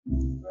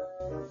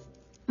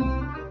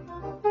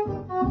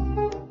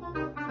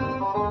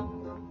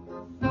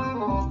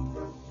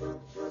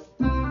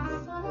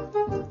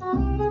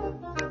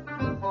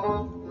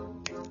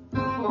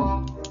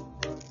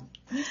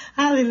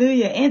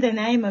Hallelujah. In the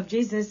name of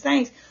Jesus,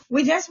 saints,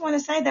 we just want to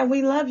say that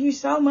we love you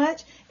so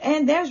much,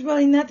 and there's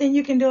really nothing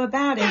you can do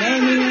about it.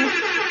 Amen.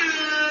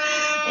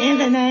 In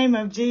the name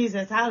of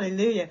Jesus.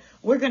 Hallelujah.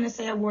 We're going to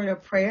say a word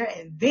of prayer,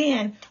 and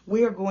then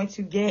we are going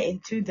to get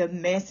into the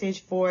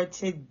message for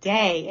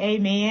today.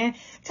 Amen.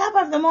 Top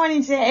of the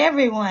morning to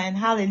everyone.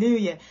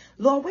 Hallelujah.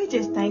 Lord, we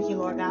just thank you,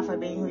 Lord God, for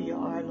being who you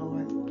are,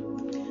 Lord.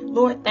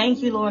 Lord,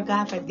 thank you, Lord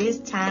God, for this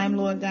time,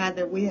 Lord God,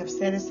 that we have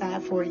set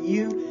aside for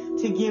you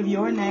to give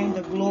your name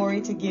the glory,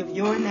 to give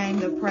your name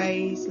the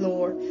praise,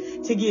 Lord,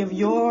 to give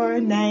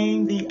your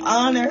name the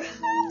honor.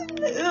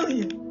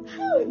 Hallelujah.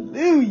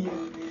 Hallelujah.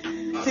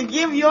 To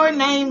give your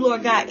name,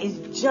 Lord God,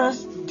 is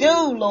just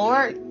due,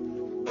 Lord.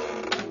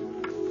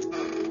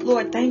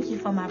 Lord, thank you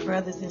for my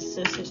brothers and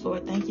sisters,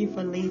 Lord. Thank you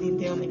for leading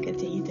them and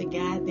continue to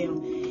guide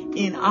them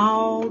in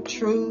all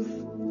truth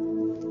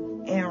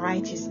and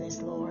righteousness,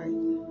 Lord.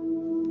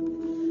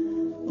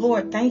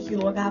 Lord, thank you,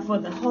 Lord God, for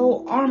the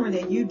whole armor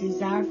that you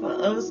desire for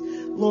us,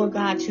 Lord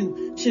God,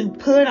 to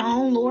put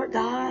on, Lord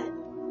God.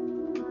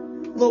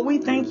 Lord, we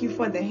thank you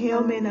for the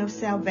helmet of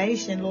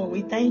salvation, Lord.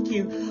 We thank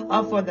you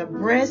for the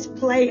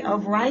breastplate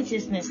of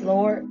righteousness,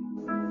 Lord.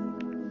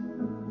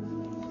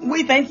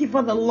 We thank you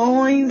for the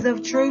loins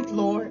of truth,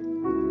 Lord.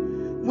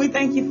 We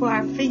thank you for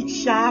our feet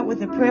shod with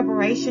the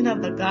preparation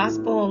of the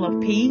gospel of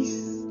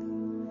peace.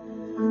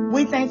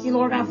 We thank you,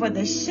 Lord God, for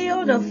the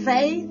shield of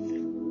faith.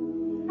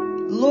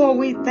 Lord,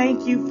 we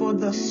thank you for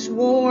the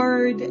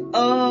sword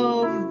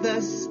of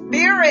the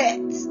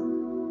Spirit.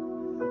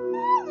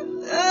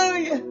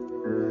 Hallelujah.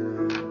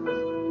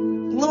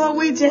 Lord,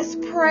 we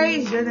just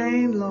praise your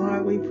name,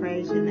 Lord. We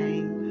praise your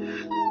name.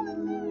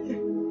 Hallelujah.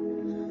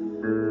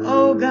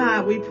 Oh,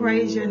 God, we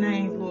praise your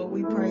name, Lord.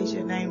 We praise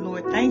your name,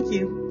 Lord. Thank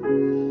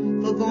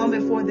you for going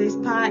before this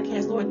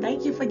podcast, Lord.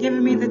 Thank you for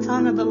giving me the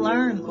tongue of the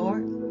learned,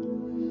 Lord.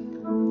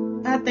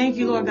 I thank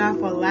you, Lord God,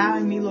 for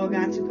allowing me, Lord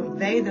God, to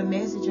convey the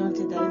message on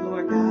today,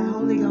 Lord God.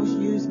 Holy Ghost,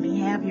 use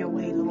me. Have your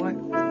way, Lord.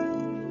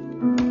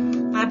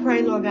 I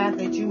pray, Lord God,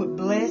 that you would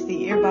bless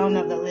the ear bone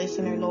of the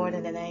listener, Lord,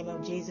 in the name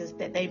of Jesus,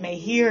 that they may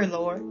hear,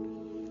 Lord.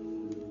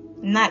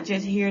 Not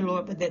just hear,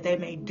 Lord, but that they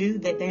may do,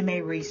 that they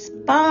may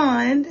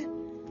respond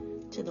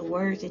to the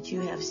words that you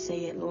have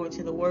said, Lord,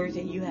 to the words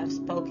that you have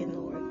spoken,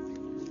 Lord.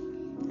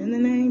 In the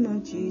name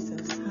of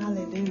Jesus.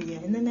 Hallelujah.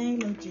 In the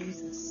name of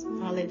Jesus.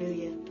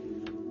 Hallelujah.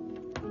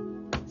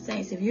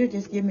 Saints, if you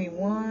just give me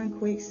one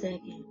quick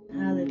second.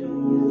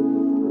 Hallelujah.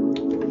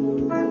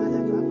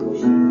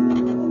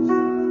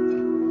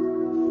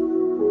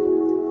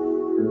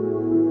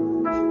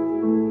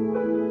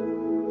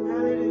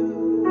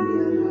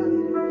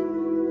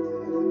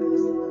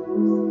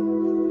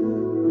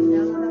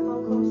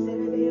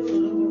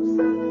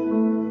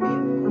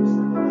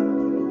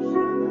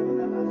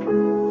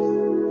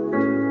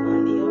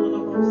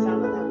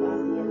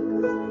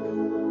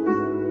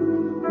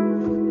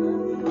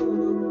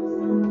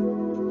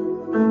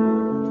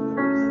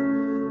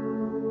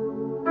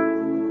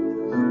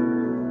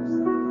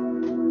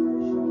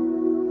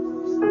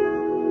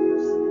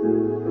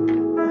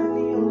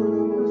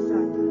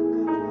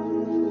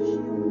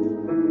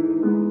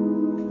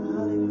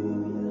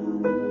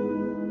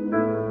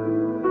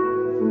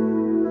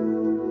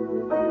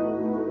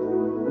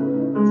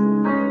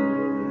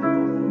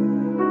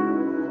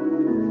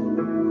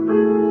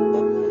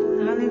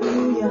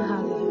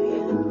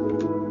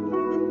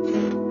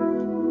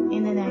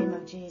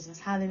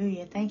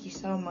 Hallelujah. Thank you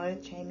so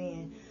much.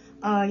 Amen.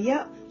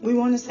 We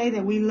want to say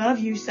that we love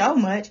you so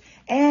much,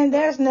 and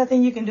there's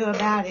nothing you can do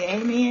about it.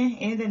 Amen.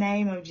 In the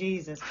name of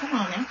Jesus. Come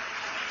on now.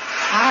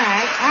 All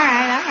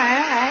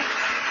right.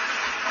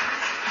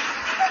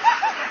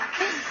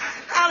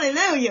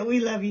 Hallelujah. We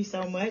love you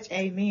so much.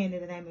 Amen.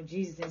 In the name of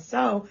Jesus. And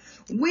so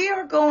we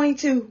are going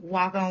to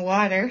walk on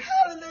water.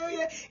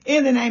 Hallelujah.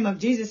 In the name of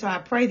Jesus. So I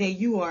pray that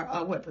you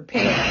are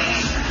prepared. All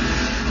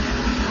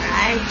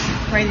right.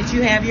 Pray that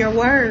you have your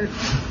word.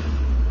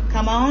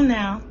 Come on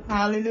now.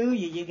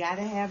 Hallelujah. You got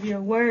to have your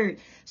word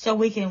so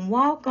we can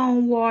walk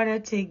on water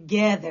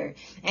together.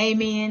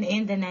 Amen.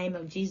 In the name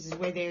of Jesus,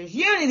 where there's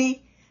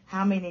unity,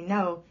 how many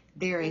know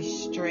there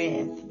is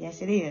strength?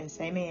 Yes, it is.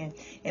 Amen.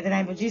 In the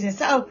name of Jesus.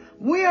 So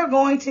we are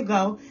going to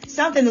go.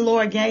 Something the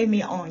Lord gave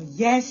me on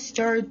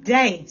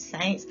yesterday,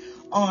 saints.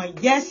 On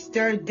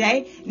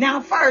yesterday.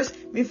 Now, first,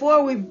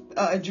 before we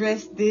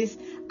address this,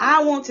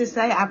 I want to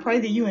say I pray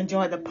that you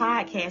enjoyed the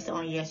podcast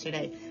on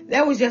yesterday.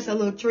 That was just a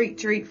little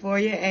treat for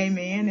you.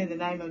 Amen. In the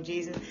name of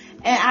Jesus.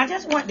 And I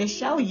just want to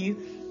show you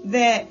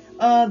that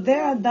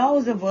there are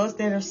those of us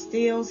that are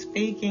still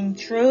speaking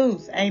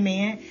truth.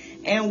 Amen.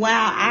 And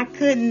while I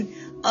couldn't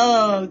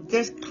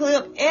just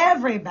clip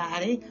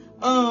everybody,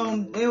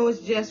 there was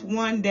just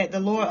one that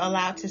the Lord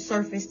allowed to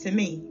surface to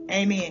me.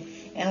 Amen.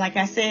 And like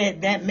I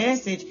said, that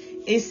message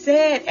is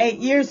said 8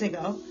 years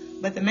ago,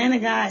 but the man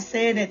of God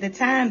said at the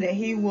time that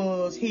he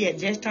had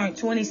just turned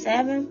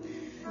 27.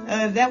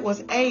 That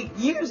was 8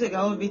 years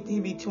ago.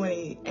 He'd be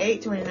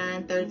 28,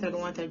 29, 30,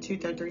 31, 32,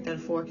 33,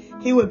 34.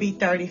 He would be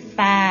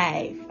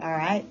 35. All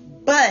right.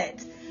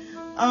 But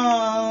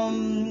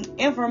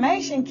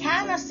information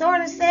kind of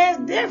sort of says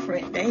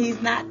different, that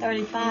he's not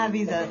 35.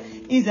 He's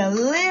a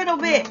little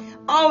bit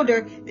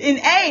older in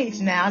age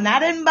now,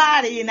 not in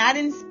body, not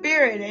in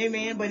spirit,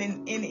 amen, but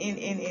in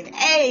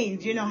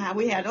age. You know how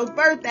we have those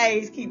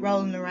birthdays keep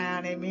rolling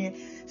around, amen.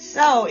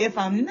 So if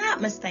I'm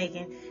not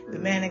mistaken, the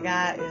man of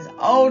God is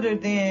older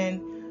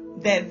than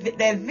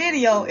that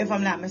video, if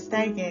I'm not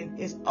mistaken,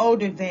 is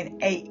older than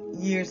 8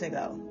 years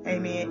ago.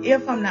 Amen.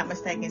 If I'm not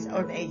mistaken, it's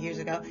older than 8 years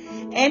ago.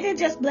 And it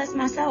just blessed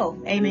my soul.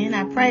 Amen.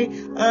 I pray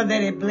that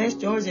it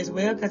blessed yours as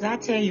well, because I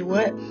tell you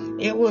what,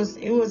 it was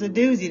a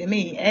doozy to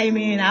me.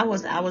 Amen. I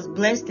was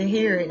blessed to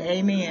hear it.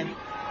 Amen.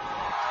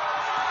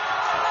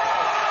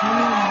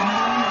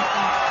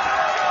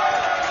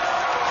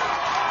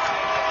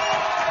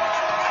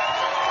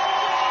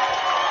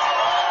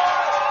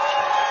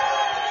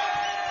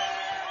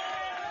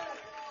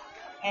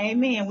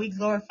 Amen. We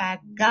glorify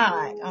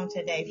God on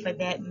today for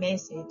that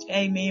message.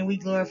 Amen. We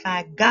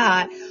glorify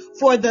God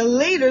for the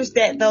leaders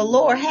that the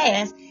Lord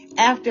has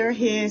after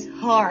his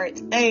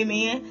heart.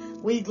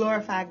 Amen. We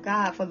glorify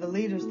God for the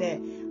leaders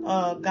that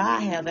God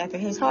have after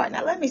his heart.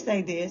 Now let me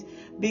say this,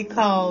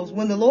 because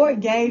when the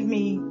Lord gave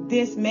me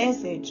this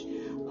message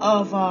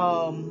of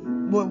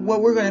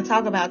what we're going to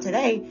talk about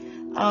today,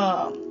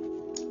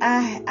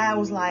 I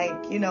was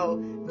like,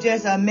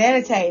 just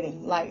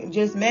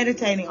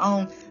meditating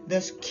on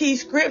the key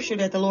scripture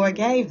that the Lord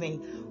gave me,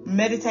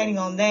 meditating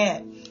on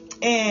that.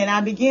 And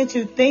I began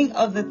to think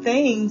of the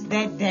things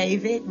that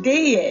David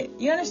did.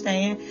 You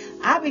understand?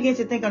 I began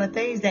to think on the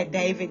things that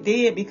David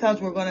did,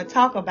 because we're going to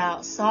talk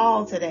about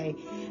Saul today.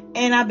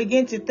 And I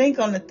began to think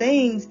on the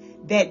things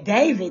that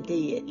David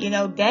did.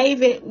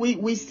 David,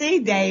 we see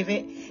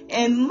David.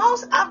 And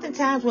most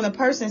oftentimes when a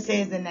person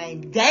says the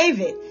name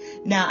David,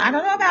 now I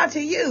don't know about to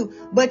you,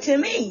 but to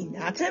me,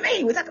 we're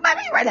talking about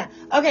me right now.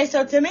 Okay,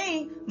 so to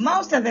me,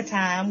 most of the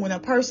time when a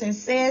person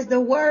says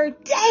the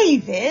word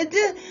David,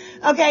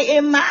 okay,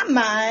 in my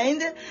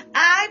mind,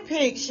 I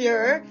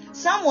picture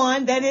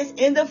someone that is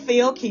in the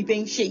field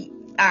keeping sheep.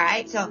 All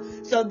right, so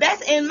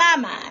that's in my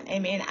mind.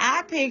 Amen.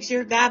 I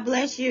picture, God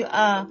bless you,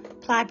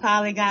 Ply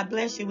Polly, God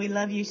bless you. We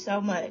love you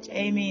so much.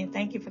 Amen.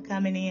 Thank you for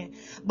coming in.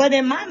 But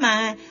in my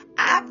mind,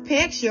 I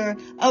picture,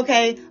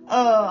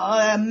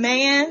 a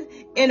man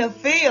in a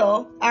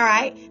field, all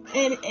right,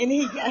 and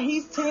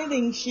he's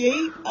tending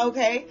sheep,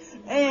 okay,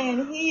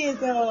 and he is,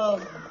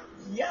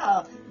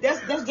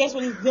 that's just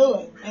what he's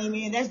doing.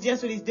 Amen. That's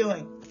just what he's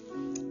doing.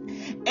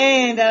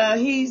 And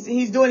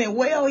he's doing it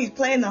well. He's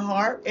playing the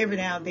harp every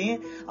now and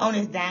then on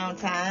his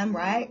downtime,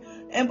 right?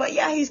 But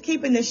he's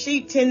keeping the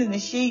sheep, tending the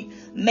sheep,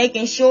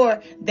 making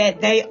sure that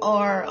they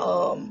are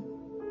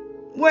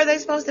where they're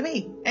supposed to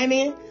be.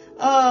 Amen.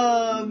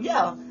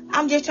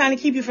 I'm just trying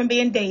to keep you from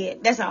being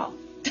dead. That's all.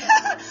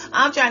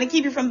 I'm trying to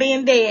keep you from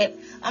being dead.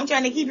 I'm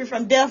trying to keep you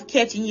from death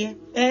catching you.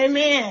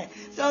 Amen.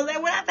 So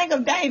that when I think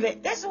of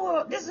David, this is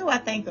who I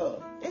think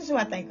of.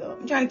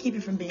 I'm trying to keep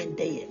you from being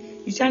dead.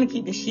 He's trying to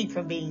keep the sheep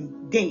from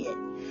being dead.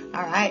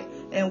 All right.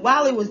 And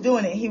while he was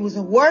doing it, he was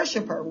a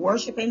worshiper,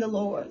 worshiping the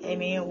Lord.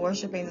 Amen.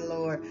 Worshiping the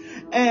Lord.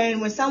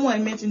 And when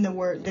someone mentioned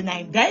the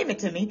name David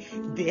to me,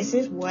 this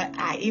is what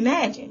I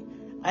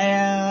imagine.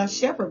 A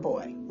shepherd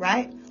boy,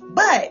 right?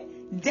 But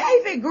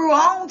David grew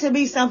on to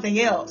be something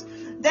else.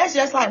 That's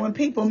just like when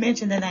people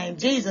mention the name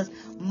Jesus.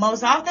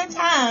 Most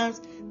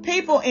oftentimes,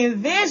 people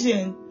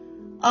envision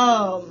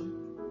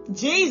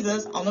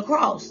Jesus on the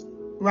cross,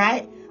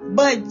 right?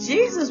 But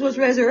Jesus was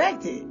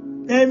resurrected.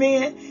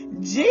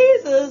 Amen.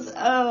 Jesus,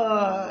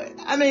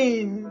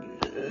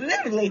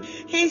 literally,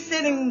 he's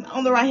sitting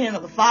on the right hand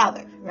of the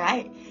Father,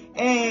 right?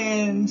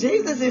 And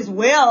Jesus is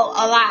well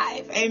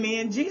alive.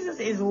 Amen. Jesus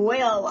is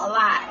well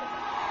alive.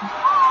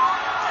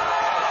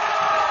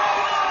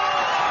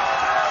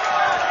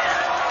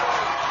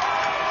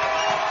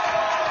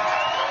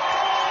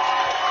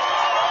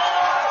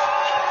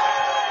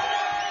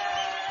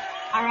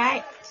 All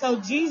right. So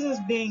Jesus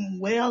being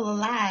well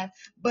alive,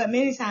 but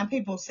many times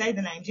people say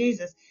the name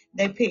Jesus,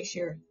 they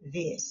picture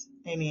this.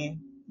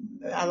 Amen.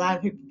 A lot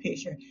of people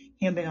picture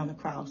him being on the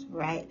cross,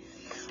 right?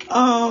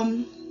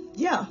 Some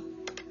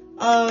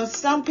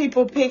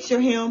people picture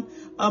him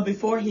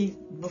before he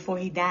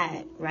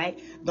died, right?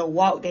 The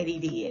walk that he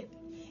did.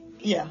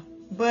 Yeah.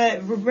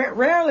 But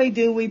rarely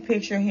do we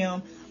picture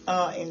him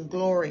in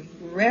glory.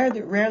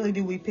 Rarely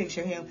do we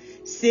picture him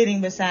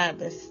sitting beside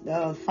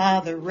the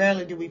Father.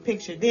 Rarely do we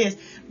picture this,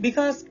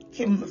 because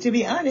to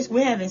be honest,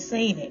 we haven't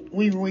seen it.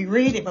 We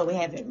read it, but we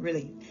haven't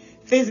really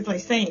physically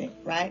seen it,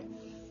 right?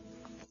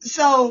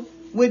 So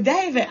with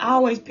David, I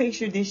always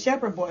pictured this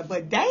shepherd boy,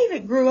 but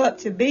David grew up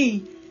to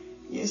be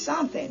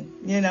something.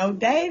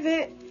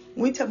 David,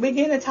 we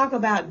begin to talk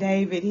about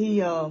David.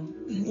 He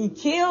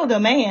killed a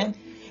man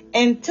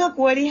and took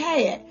what he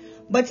had.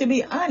 But to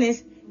be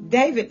honest,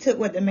 David took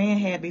what the man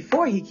had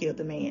before he killed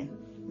the man,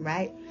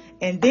 right?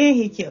 And then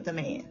he killed the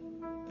man.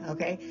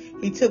 Okay.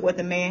 He took what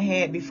the man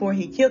had before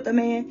he killed the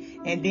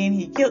man, and then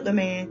he killed the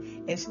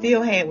man and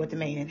still had what the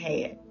man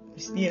had.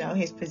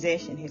 His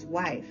possession, his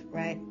wife,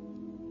 right?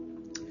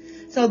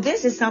 So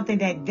this is something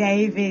that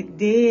David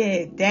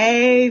did.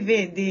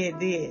 David did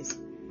this.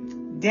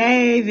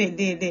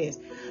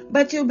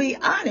 But to be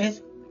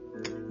honest,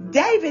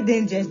 David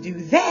didn't just do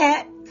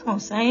that. Come on,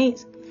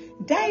 saints.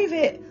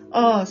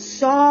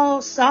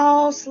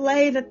 Saul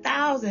slayed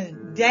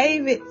 1,000.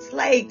 David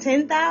slayed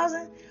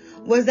 10,000.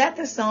 Was that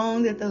the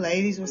song that the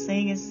ladies were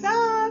singing?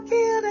 Saul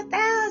killed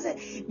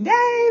 1,000.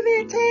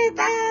 David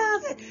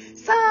 10,000.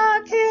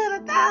 Saul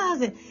killed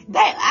 1,000.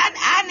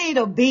 I need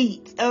a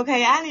beat.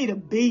 Okay, I need a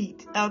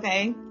beat.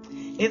 Okay,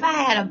 if I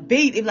had a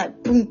beat, it'd be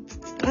like boom,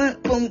 boom,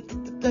 boom,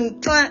 boom,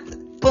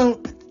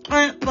 boom,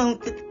 boom, boom.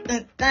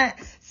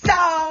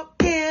 Saul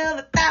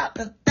killed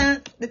 1,000.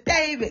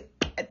 David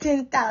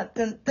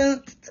 10,000.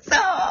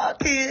 Saul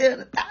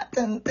killed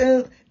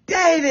 1,000.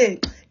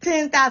 David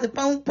 10,000.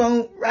 Boom,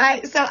 boom.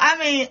 Right. So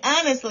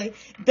honestly,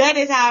 that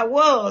is how it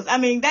was.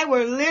 They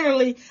were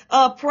literally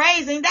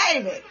praising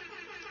David.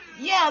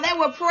 Yeah, they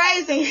were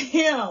praising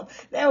him.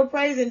 They were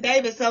praising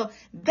David. So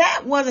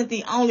that wasn't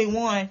the only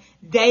one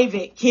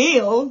David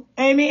killed.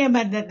 Amen.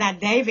 But that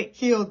David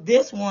killed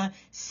this one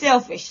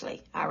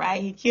selfishly. All right.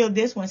 He killed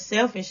this one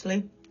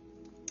selfishly.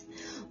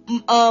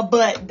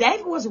 But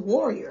David was a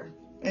warrior.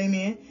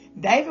 Amen.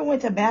 David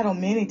went to battle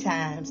many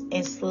times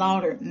and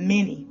slaughtered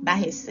many by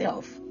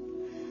himself.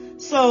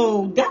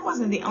 So that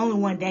wasn't the only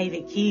one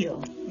David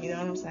killed. You know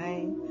what I'm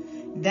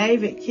saying?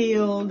 David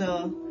killed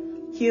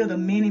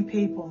many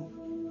people.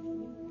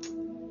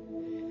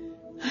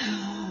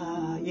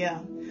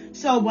 Yeah.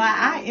 So while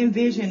I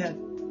envision a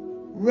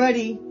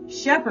ruddy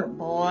shepherd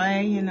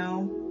boy,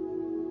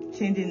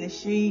 tending the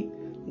sheep,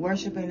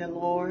 worshiping the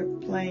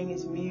Lord, playing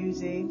his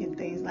music and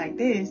things like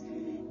this,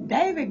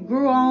 David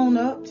grew on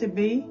up to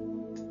be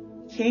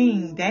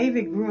king.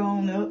 David grew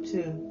on up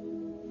to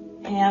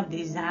have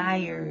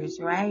desires,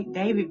 right?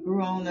 David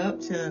grew on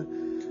up to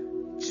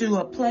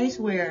a place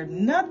where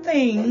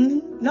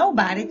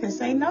nobody could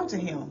say no to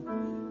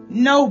him.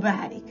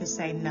 Nobody could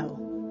say no.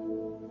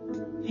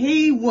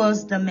 He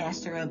was the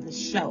master of the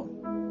show,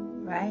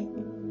 right?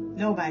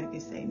 Nobody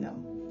could say no.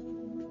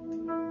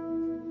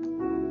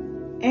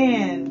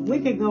 And we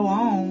could go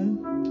on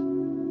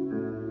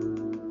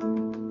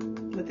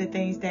with the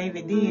things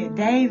David did.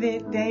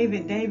 David,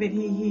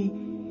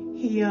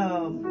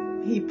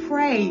 he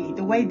prayed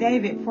the way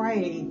David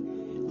prayed.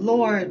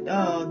 Lord,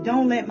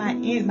 don't let my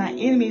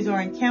enemies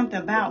are encamped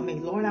about me.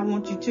 Lord, I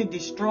want you to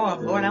destroy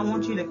them. Lord, I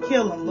want you to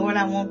kill them. Lord,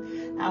 I want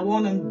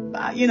them.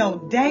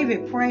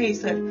 David prayed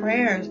such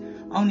prayers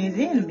on his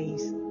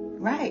enemies,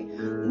 right?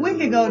 We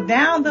could go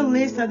down the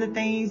list of the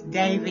things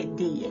David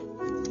did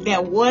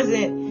that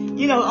wasn't,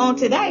 on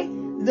today.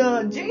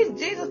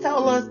 Jesus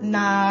told us,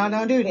 nah,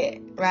 don't do that,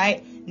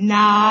 right?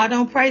 Nah,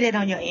 don't pray that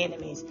on your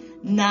enemies.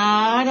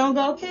 Nah, don't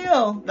go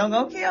kill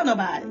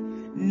nobody.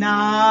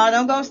 Nah,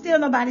 don't go steal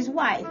nobody's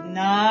wife.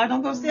 Nah,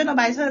 don't go steal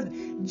nobody's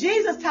husband.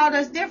 Jesus taught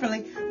us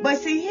differently. But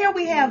see, here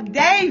we have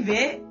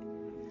David,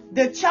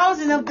 the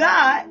chosen of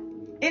God,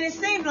 and it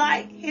seems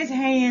like his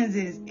hands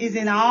is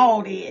in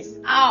all this,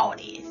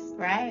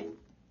 right?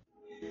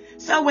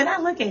 So when I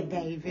look at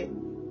David,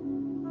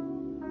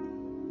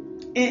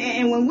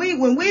 and when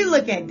we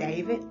look at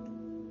David,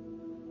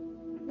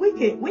 we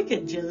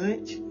could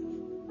judge.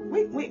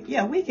 We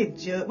could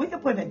judge. We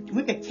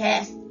could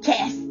cast.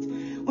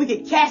 We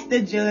could cast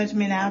the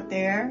judgment out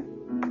there.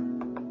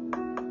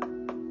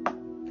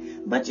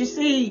 But you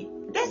see,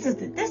 this is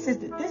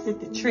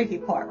the tricky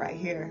part right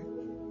here.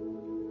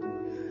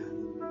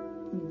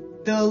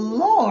 The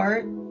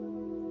Lord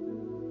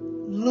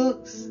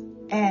looks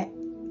at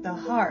the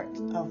heart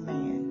of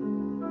man.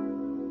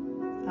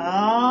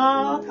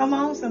 Oh, come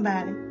on,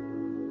 somebody.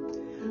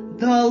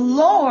 The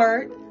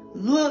Lord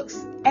looks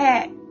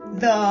at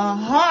the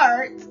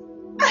heart.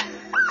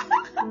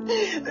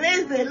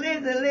 Listen.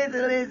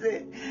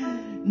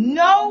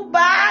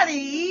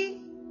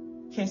 Nobody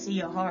can see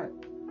your heart.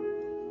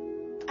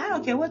 I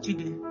don't care what you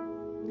do.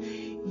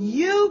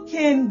 You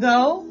can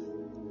go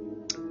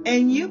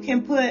and you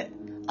can put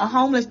a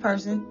homeless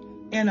person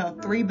in a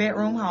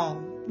 3-bedroom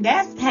home.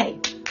 That's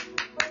good.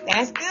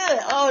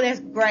 Oh, that's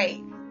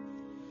great.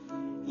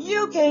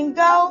 You can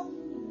go.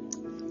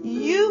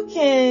 You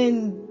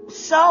can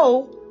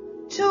sow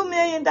 $2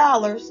 million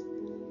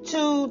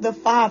to the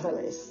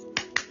fatherless.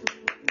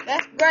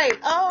 That's great.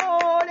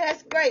 Oh,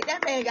 that's great.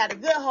 That man got a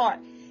good heart.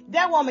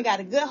 That woman got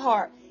a good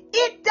heart.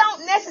 It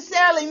don't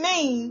necessarily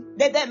mean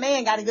that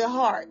man got a good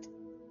heart.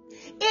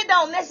 It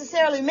don't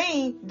necessarily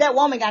mean that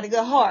woman got a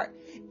good heart.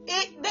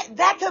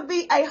 That could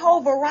be a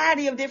whole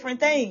variety of different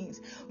things.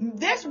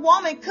 This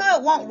woman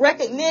could want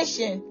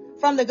recognition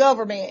from the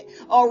government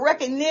or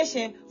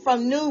recognition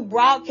from new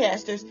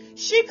broadcasters.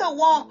 She could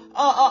want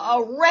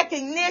a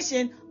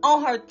recognition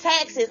on her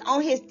taxes,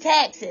 on his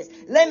taxes.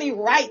 Let me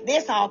write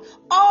this off.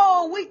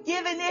 Oh, we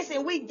giving this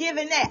and we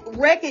giving that.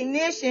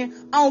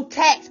 Recognition on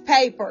tax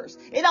papers.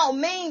 It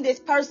don't mean this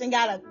person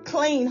got a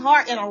clean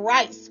heart and a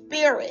right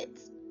spirit.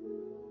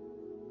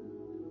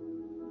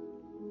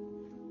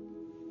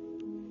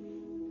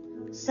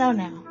 So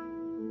now,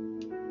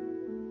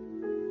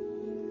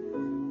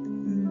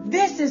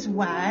 this is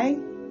why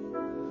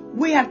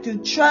we have to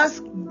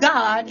trust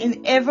God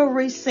in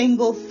every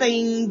single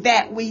thing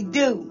that we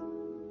do.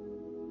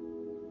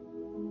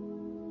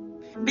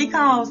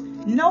 Because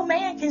no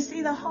man can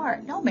see the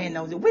heart. No man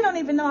knows it. We don't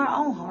even know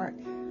our own heart.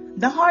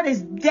 The heart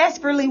is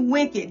desperately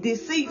wicked,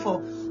 deceitful.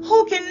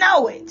 Who can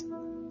know it?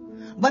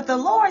 But the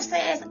Lord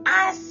says,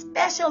 I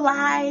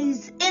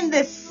specialize in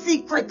the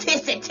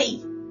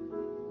secreticity.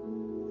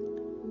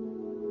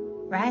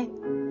 Right?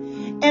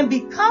 And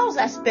because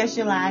I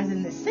specialize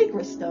in the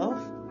secret stuff,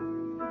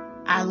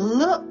 I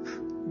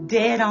look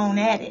dead on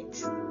at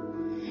it.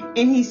 And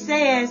he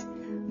says,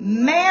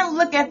 man,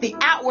 look at the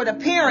outward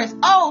appearance.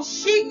 Oh,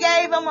 she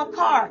gave him a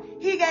car.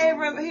 He gave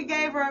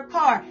her a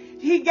car.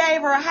 He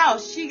gave her a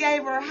house. She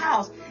gave her a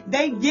house.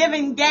 They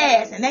giving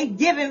gas and they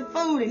giving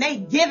food and they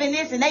giving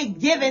this and they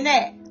giving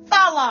that.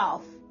 Fall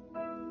off.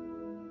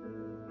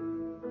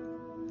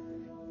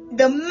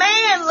 The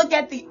man look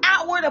at the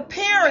outward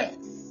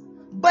appearance,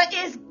 but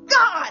it's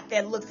God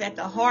that looks at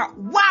the heart.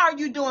 Why are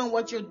you doing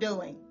what you're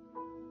doing?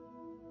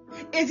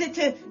 Is it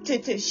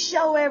to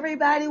show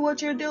everybody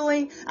what you're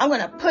doing? I'm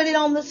going to put it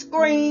on the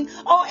screen.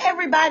 Oh,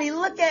 everybody,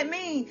 look at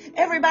me.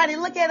 Everybody,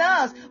 look at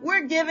us.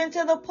 We're giving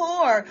to the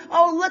poor.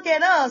 Oh, look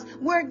at us.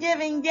 We're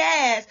giving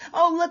gas.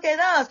 Oh, look at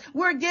us.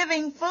 We're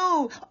giving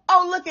food.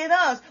 Oh, look at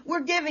us.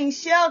 We're giving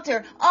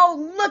shelter.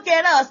 Oh, look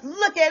at us.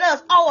 Look at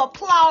us. Oh,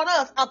 applaud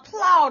us.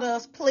 Applaud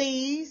us,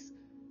 please.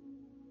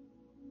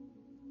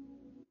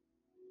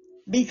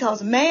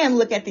 Because man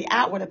look at the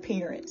outward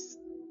appearance.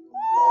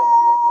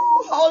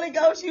 Holy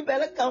Ghost, you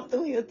better come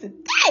through here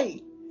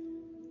today.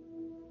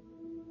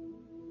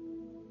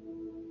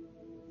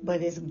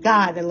 But it's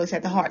God that looks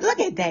at the heart. Look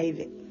at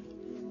David.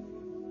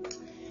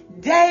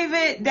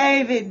 David.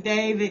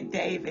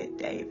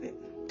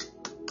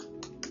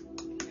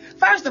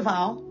 First of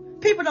all,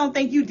 people don't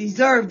think you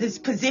deserve this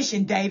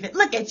position, David.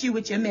 Look at you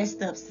with your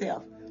messed up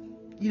self.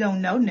 You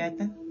don't know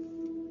nothing.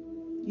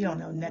 You don't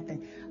know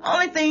nothing.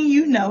 Only thing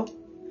you know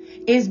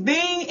is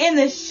being in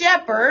the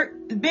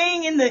shepherd,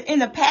 being in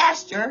the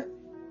pasture.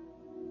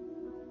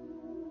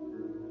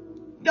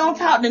 You don't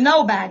talk to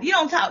nobody. You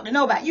don't talk to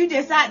nobody. You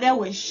just out there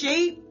with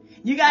sheep.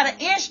 You got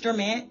an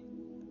instrument.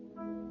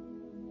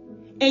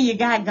 And you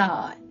got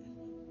God.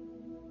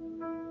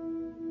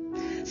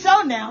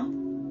 So now,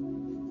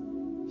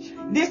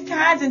 this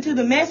ties into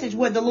the message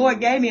what the Lord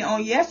gave me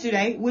on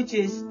yesterday, which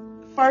is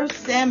 1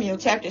 Samuel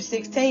chapter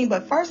 16.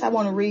 But first I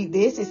want to read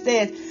this. It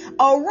says,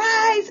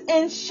 arise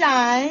and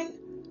shine,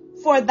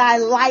 for thy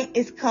light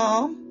is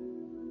come,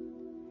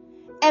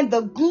 and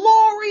the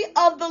glory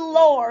of the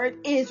Lord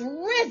is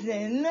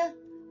risen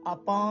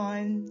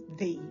upon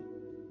thee.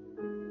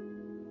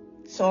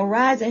 So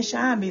arise and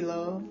shine,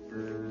 beloved,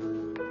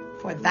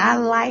 for thy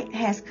light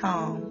has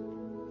come,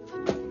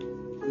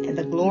 and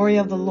the glory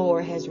of the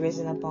Lord has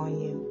risen upon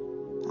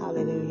you.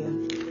 Hallelujah.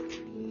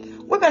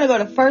 We're going to go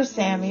to 1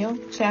 Samuel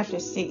chapter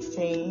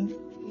 16.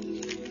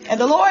 And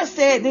the Lord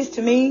said this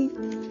to me,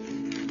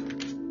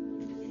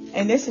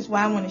 and this is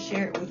why I want to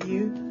share it with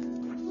you.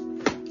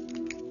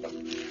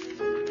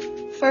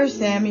 1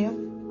 Samuel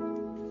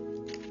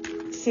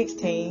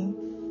 16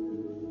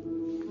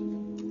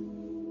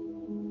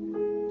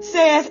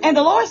 says, and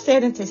the Lord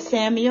said unto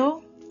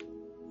Samuel,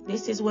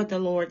 this is what the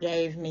Lord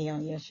gave me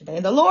on yesterday.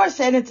 And the Lord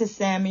said unto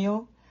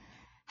Samuel,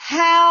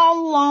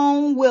 how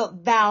long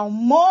wilt thou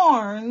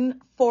mourn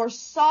for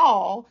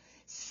Saul,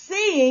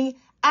 seeing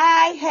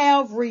I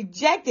have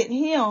rejected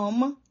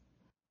him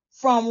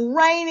from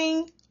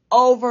reigning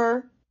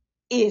over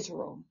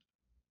Israel?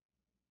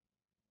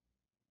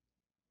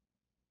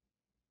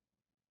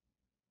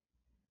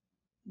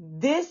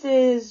 This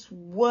is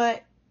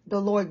what the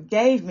Lord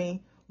gave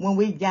me when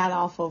we got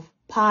off of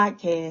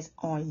podcast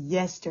on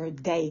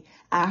yesterday.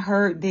 I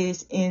heard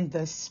this in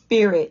the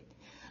spirit.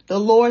 The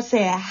Lord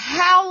said,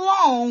 how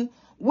long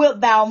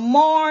wilt thou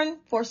mourn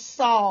for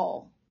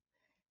Saul,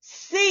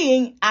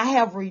 seeing I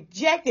have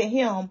rejected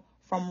him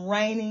from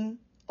reigning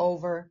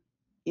over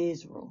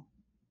Israel?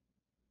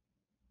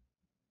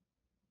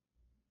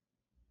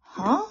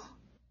 Huh?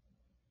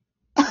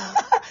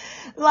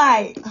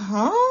 Like,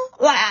 huh?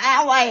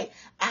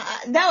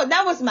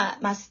 That was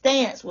my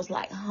stance was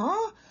like,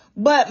 huh?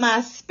 But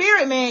my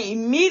spirit man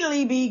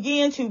immediately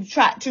began to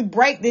try to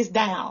break this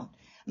down.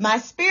 My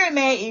spirit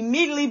man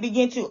immediately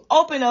began to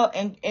open up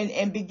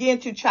and begin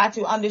to try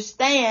to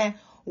understand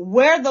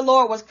where the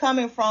Lord was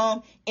coming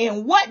from,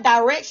 in what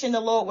direction the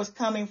Lord was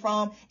coming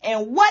from,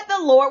 and what the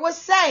Lord was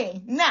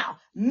saying. Now,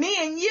 me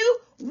and you,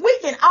 we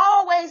can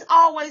always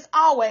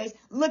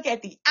look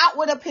at the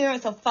outward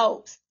appearance of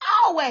folks.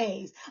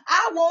 Always.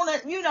 I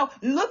want to,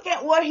 look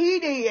at what he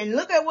did and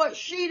look at what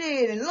she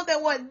did and look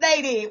at what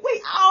they did.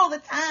 We all the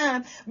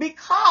time,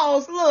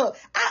 because look,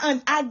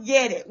 I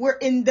get it. We're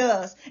in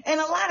dust. And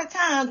a lot of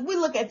times we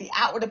look at the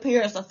outward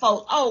appearance of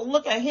folks. Oh,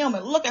 look at him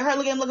and look at her,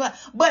 look at him, look at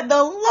her. But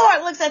the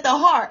Lord looks at the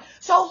heart.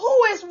 So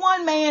who is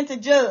one man to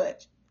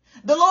judge?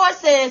 The Lord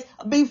says,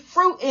 be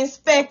fruit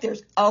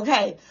inspectors.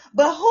 Okay.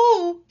 But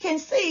who can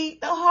see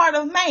the heart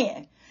of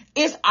man?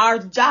 It's our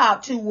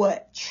job to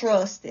what?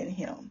 Trust in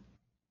him.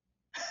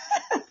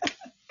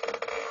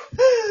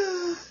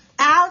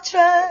 I'll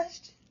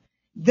trust,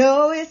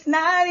 though it's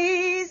not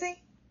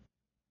easy.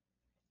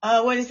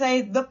 What did it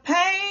say? The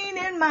pain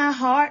in my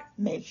heart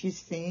makes you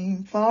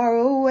seem far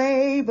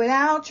away, but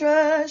I'll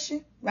trust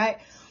you, right?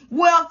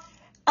 Well,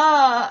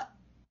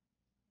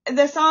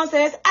 the song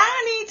says,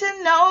 I need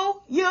to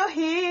know you're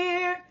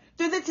here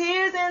through the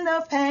tears and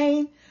the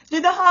pain,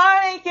 through the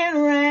heartache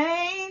and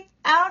rain.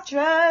 I'll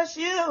trust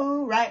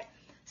you, right?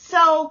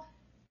 So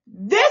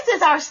this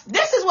is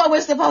what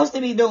we're supposed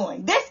to be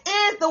doing. This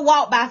is the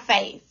walk by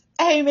faith.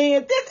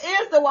 Amen. This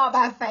is the walk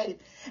by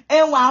faith.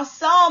 And while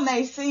some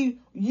may see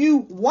you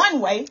one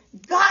way,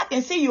 God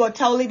can see you a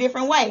totally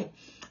different way.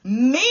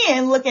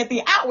 Men look at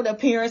the outward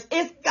appearance.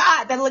 It's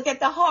God that look at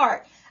the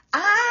heart.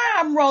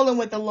 I'm rolling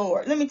with the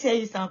Lord. Let me tell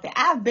you something.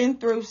 I've been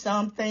through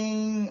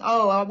something.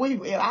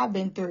 I've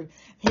been through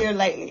here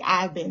lately.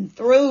 I've been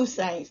through,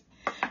 saints.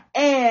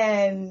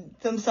 And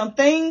some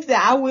things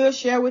that I will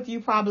share with you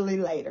probably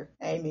later.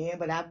 Amen.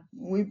 But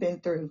we've been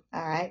through.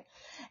 All right.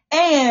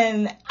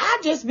 And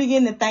I just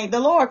begin to thank the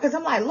Lord, because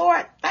I'm like,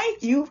 Lord,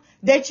 thank you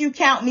that you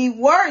count me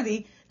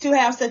worthy to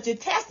have such a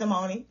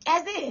testimony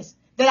as this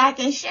that I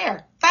can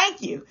share.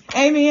 Thank you.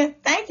 Amen.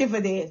 Thank you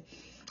for this.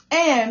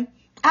 And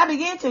I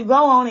began to go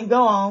on and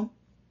go on.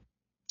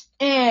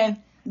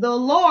 And the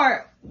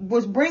Lord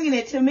was bringing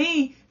it to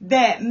me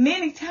that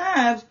many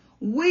times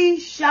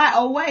we shy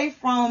away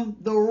from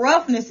the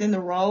roughness in the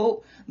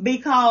road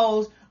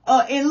because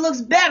it looks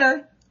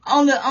better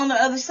on the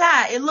other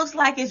side. It looks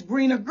like it's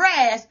greener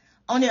grass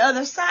on the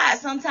other side.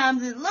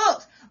 Sometimes it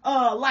looks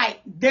like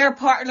their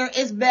partner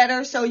is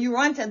better, so you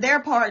run to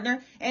their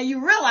partner and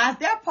you realize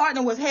their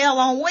partner was hell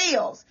on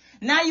wheels.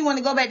 Now you want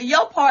to go back to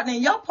your partner,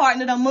 and your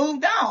partner done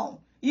moved on.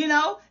 You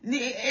know,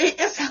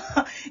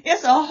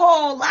 it's a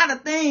whole lot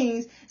of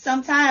things.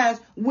 Sometimes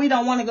we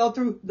don't want to go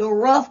through the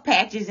rough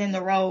patches in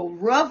the road.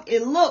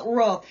 It look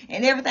rough,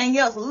 and everything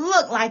else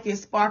look like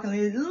it's sparkling.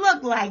 It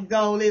look like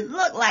gold. It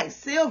look like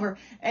silver.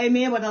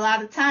 Amen. But a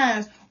lot of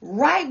times,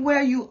 right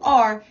where you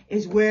are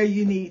is where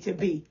you need to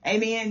be.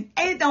 Amen.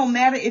 It don't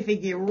matter if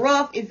it get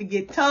rough, if it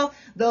get tough.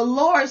 The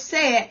Lord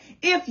said,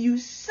 if you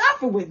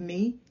suffer with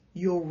me,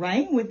 you'll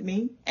reign with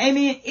me.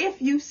 Amen.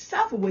 If you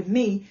suffer with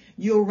me,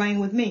 you'll reign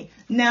with me.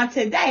 Now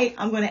today,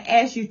 I'm going to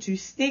ask you to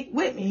stick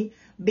with me,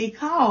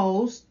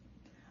 because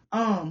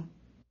we're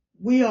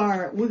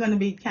going to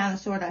be kind of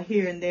sort of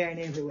here and there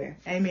and everywhere.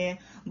 Amen.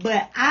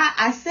 But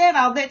I said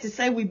all that to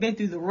say we've been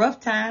through the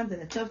rough times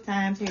and the tough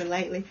times here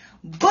lately.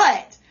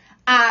 But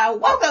I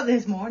woke up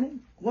this morning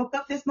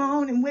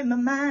with my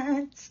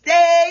mind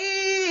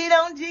stayed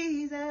on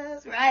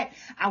Jesus, right?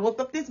 I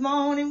woke up this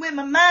morning with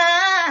my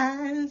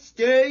mind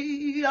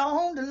stayed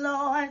on the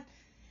Lord.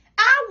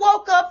 I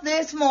woke up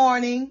this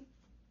morning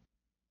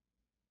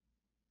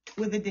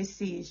with a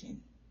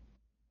decision.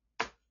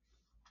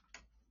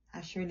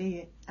 I sure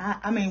did.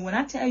 I mean, when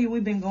I tell you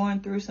we've been going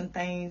through some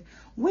things,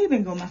 my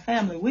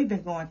family, we've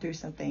been going through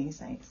some things,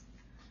 saints.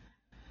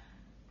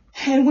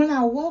 And when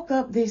I woke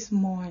up this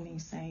morning,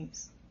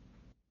 saints,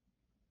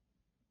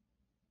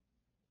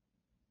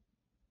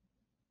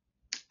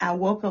 I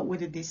woke up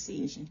with a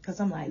decision, because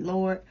I'm like,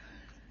 Lord,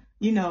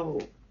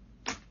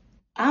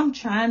 I'm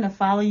trying to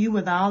follow you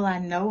with all I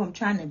know. I'm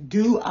trying to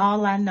do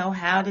all I know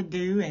how to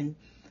do. And,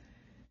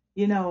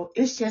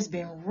 it's just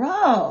been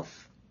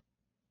rough.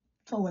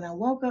 So when I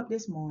woke up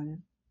this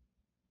morning,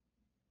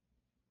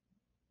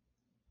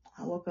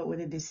 I woke up with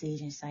a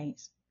decision,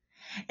 saints.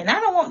 And I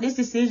don't want this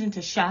decision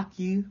to shock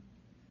you.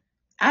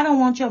 I don't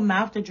want your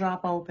mouth to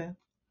drop open.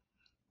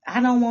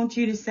 I don't want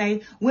you to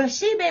say, well,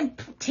 she been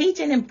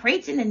teaching and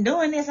preaching and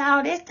doing this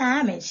all this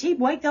time, and she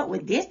wake up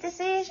with this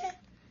decision.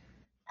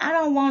 I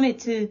don't want it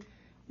to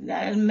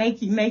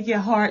make your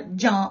heart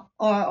jump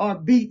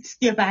or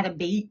skip out a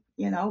beat,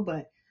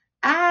 but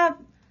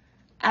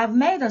I've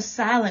made a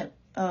silent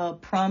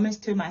promise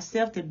to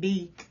myself to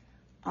be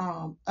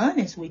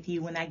honest with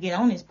you when I get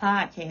on this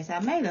podcast. I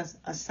made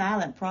a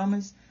silent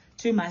promise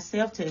to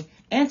myself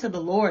and to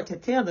the Lord to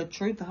tell the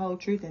truth, the whole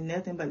truth, and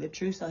nothing but the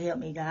truth, so help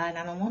me God.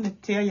 I don't want to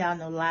tell y'all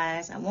no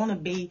lies. I want to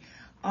be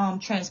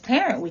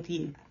transparent with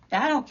you.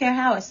 I don't care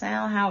how it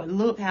sound, how it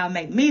look, how it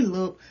make me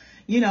look.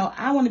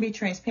 I want to be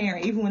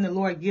transparent. Even when the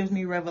Lord gives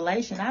me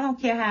revelation, I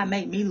don't care how it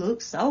make me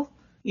look. So,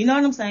 you know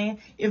what I'm saying?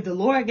 If the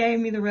Lord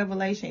gave me the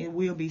revelation, it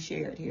will be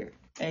shared here.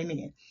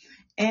 Amen.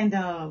 And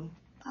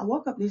I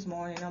woke up this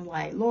morning, I'm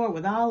like, Lord,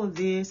 with all of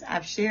this,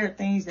 I've shared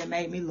things that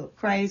made me look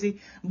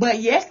crazy. But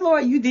yes,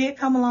 Lord, you did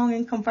come along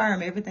and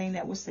confirm everything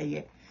that was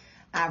said.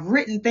 I've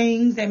written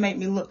things that make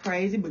me look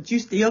crazy, but you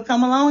still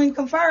come along and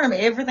confirm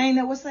everything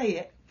that was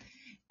said.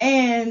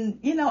 And,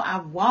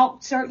 I've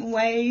walked certain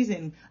ways,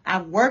 and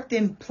I've worked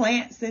in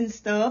plants and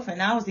stuff,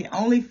 and I was the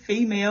only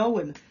female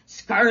with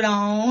skirt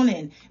on,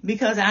 and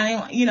because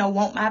I didn't,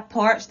 want my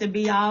parts to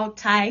be all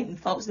tight and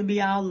folks to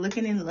be all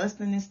looking and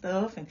lusting and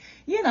stuff, and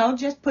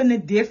just putting the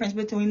difference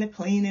between the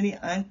clean and the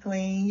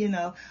unclean,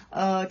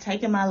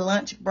 taking my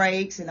lunch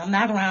breaks, and I'm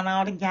not around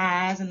all the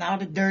guys and all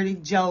the dirty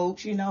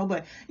jokes,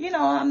 but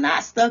I'm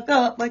not stuck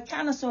up, but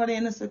kind of sort of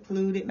in a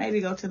secluded,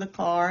 maybe go to the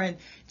car and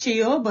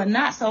chill, but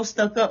not so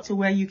stuck up to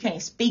where you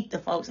can't speak to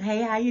folks.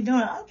 Hey, how you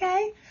doing?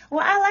 Okay.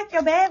 Well, I like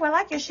your bag. Well,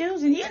 I like your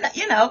shoes, and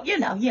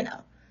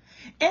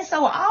And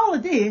so all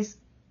of this,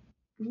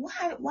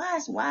 why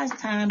is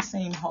time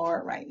seem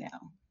hard right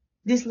now?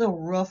 This little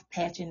rough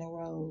patch in the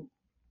road.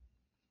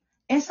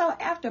 And so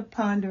after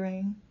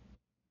pondering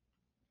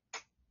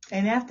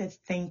and after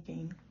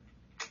thinking,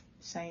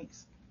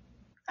 saints,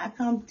 I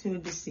come to a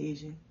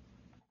decision.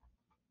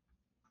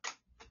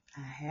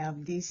 I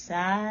have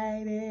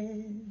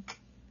decided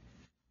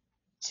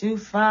to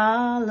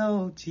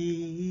follow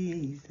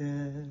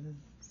Jesus.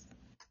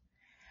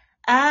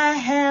 I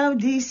have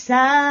decided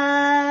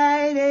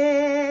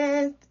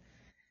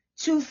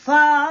to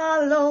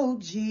follow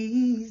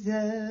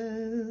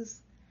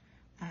Jesus.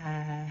 I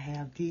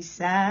have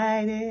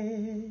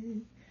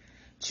decided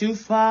to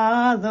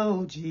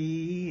follow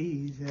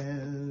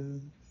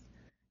Jesus.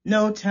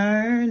 No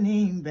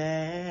turning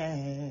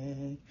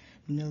back,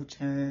 no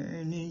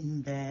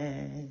turning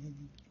back.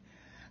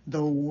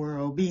 The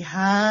world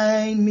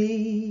behind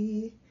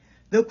me,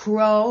 the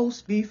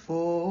cross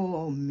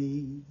before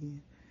me.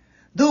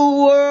 The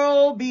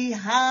world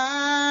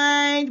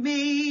behind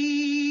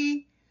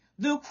me,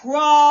 the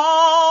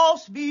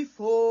cross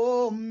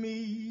before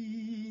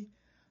me.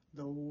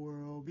 The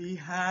world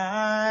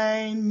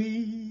behind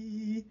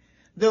me,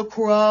 the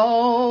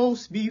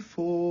cross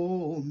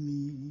before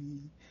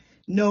me.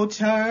 No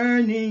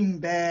turning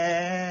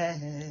back,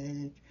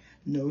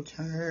 no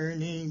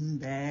turning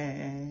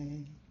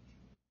back.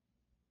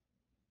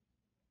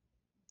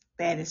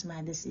 That is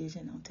my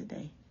decision on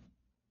today.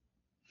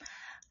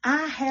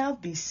 I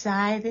have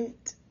decided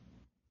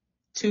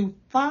to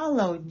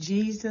follow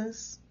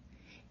Jesus,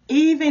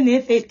 even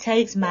if it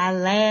takes my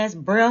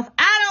last breath.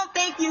 I don't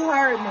think you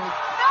heard me.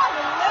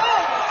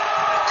 Hallelujah.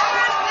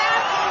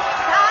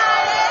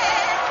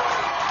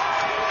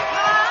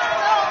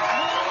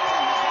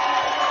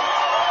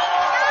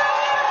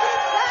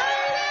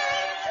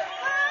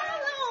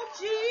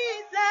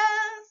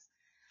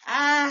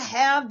 I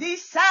have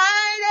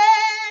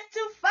decided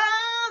to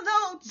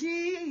follow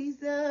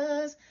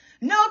Jesus.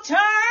 No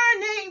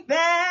turning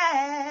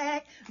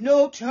back,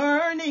 no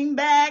turning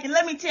back. And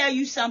let me tell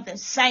you something,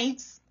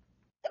 saints.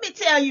 Let me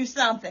tell you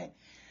something.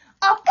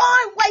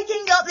 Upon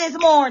waking up this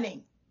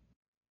morning,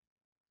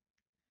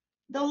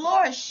 the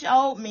Lord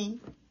showed me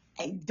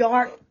a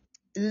dark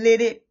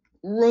lit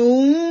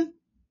room.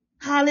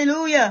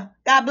 Hallelujah.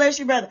 God bless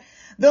you, brother.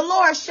 The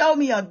Lord showed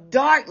me a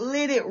dark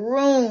lit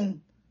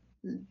room,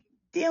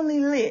 dimly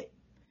lit.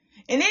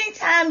 And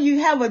anytime you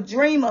have a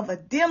dream of a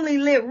dimly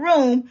lit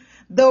room,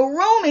 the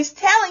room is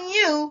telling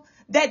you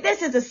that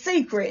this is a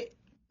secret,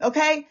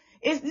 okay?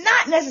 It's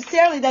not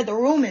necessarily that the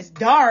room is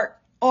dark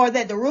or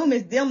that the room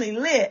is dimly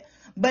lit,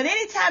 but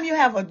anytime you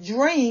have a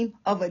dream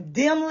of a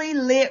dimly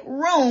lit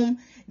room,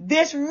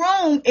 this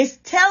room is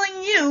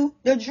telling you,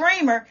 the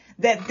dreamer,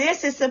 that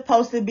this is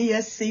supposed to be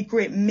a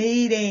secret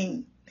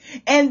meeting.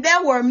 And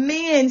there were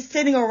men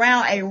sitting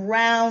around a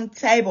round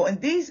table, and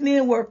these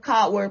men were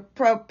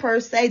per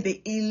se the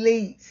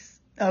elites,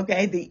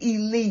 okay, the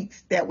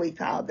elites that we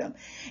call them.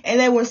 And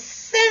they were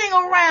sitting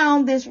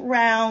around this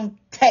round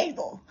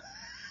table.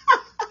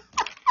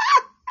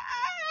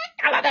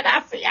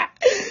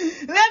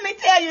 Let me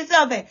tell you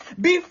something.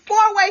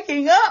 Before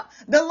waking up,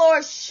 the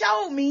Lord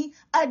showed me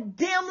a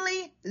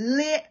dimly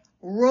lit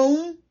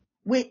room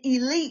with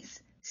elites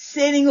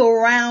sitting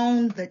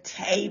around the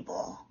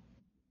table.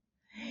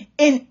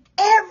 And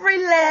every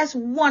last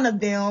one of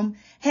them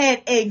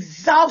had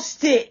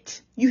exhausted,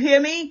 you hear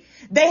me?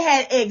 They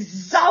had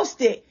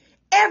exhausted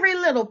every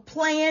little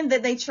plan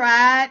that they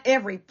tried,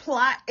 every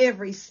plot,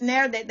 every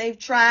snare that they've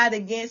tried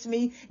against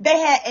me. They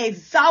had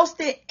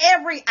exhausted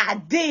every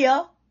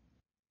idea.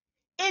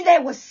 And they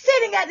were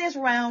sitting at this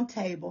round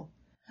table.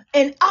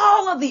 And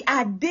all of the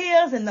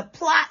ideas and the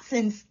plots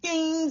and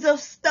schemes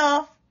of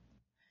stuff,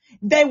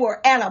 they were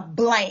at a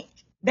blank.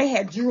 They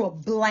had drew a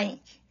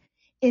blank.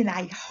 And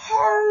I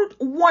heard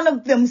one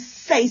of them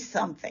say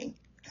something.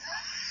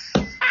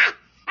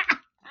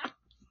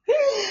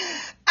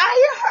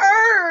 I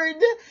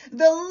heard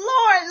the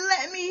Lord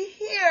let me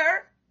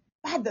hear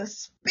by the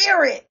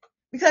Spirit,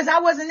 because I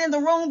wasn't in the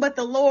room, but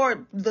the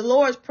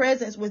Lord's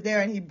presence was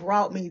there and he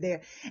brought me there.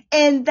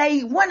 And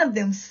one of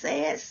them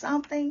said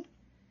something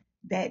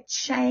that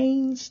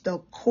changed the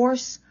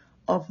course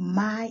of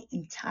my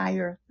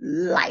entire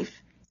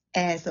life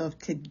as of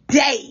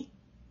today.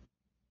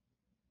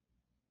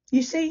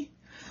 You see,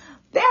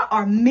 there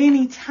are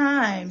many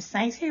times,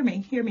 saints, hear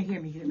me. Let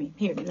me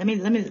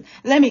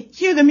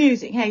cue the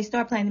music. Hey,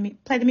 start play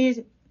the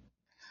music.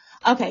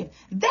 Okay.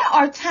 There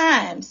are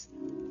times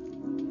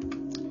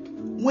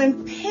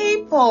when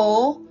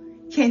people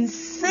can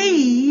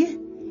see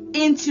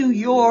into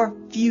your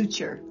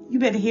future. You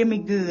better hear me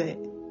good.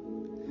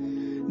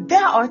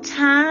 There are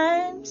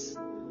times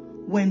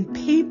when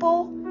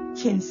people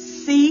can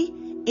see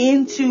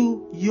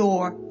into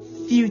your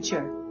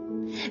future.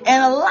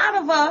 And a lot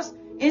of us,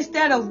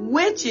 instead of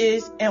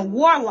witches and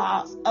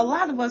warlocks, a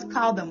lot of us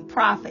call them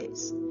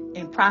prophets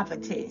and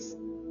prophetess.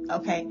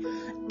 Okay?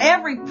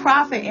 Every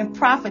prophet and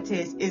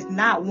prophetess is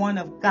not one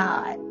of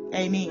God.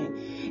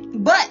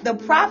 Amen. But the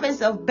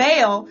prophets of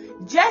Baal,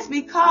 just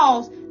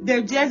because they're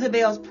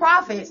Jezebel's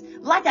prophets,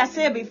 like I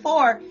said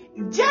before,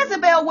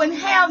 Jezebel wouldn't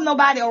have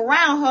nobody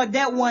around her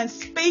that wasn't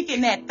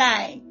speaking that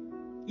thing.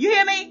 You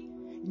hear me?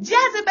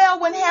 Jezebel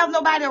wouldn't have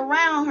nobody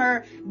around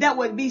her that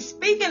would be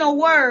speaking a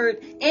word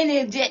and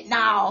it just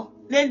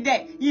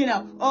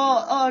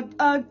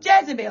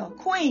Jezebel,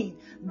 queen.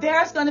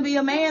 There's going to be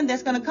a man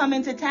that's going to come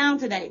into town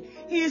today.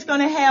 He's going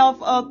to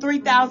have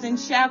 3,000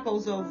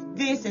 shekels of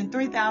this and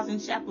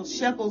 3,000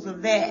 shekels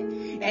of that.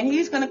 And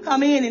he's going to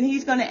come in and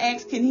he's going to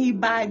ask, can he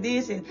buy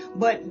this?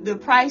 But the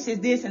price is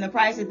this and the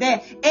price is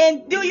that.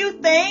 And do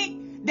you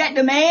think that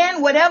the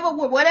man, whatever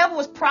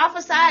was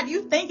prophesied,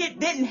 you think it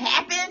didn't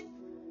happen?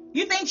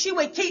 You think she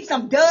would keep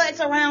some duds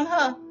around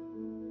her?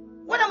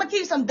 What I'm going to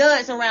keep some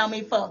duds around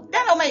me for?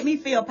 That don't make me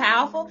feel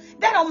powerful.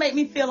 That don't make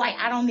me feel like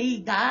I don't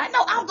need God.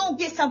 No, I'm going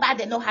to get somebody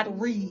that know how to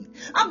read.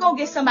 I'm going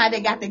to get somebody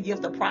that got the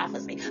gift of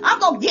prophecy. I'm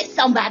going to get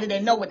somebody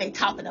that know what they're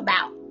talking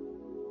about.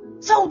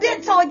 So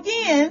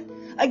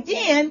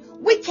again,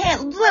 we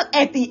can't look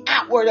at the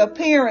outward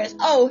appearance.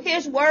 Oh,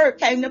 his word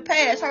came to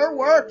pass. Her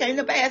word came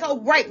to pass. Oh,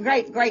 great.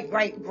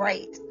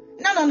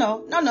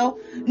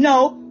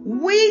 No.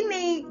 We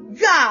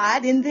need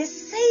God in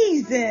this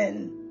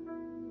season.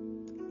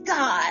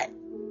 God.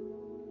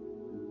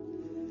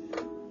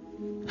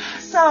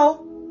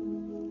 So,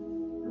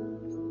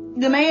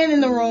 the man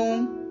in the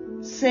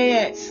room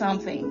said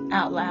something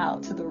out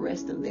loud to the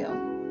rest of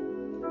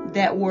them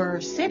that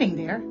were sitting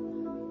there,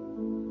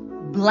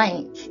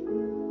 blank.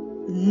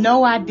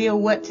 No idea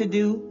what to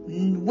do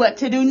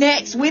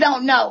next. We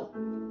don't know.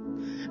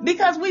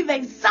 Because we've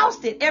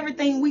exhausted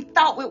everything we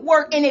thought would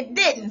work and it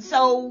didn't.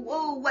 So,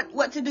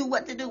 what to do?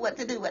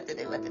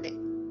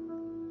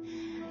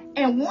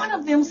 And one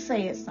of them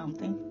said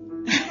something.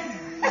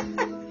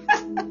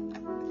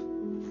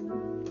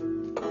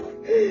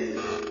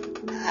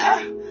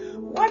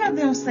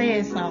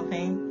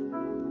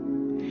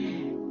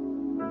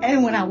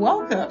 And when I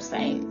woke up,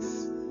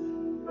 saints,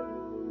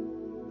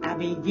 I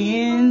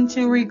began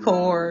to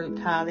record.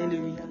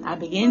 Hallelujah. I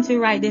began to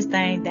write this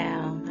thing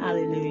down.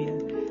 Hallelujah.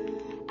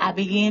 I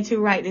began to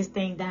write this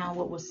thing down,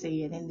 what was said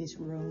in this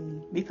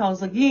room.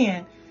 Because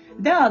again,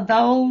 there are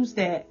those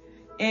that,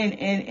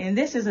 and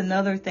this is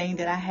another thing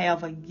that I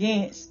have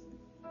against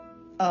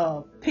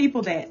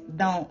people that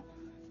don't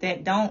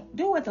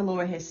do what the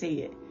Lord has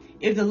said.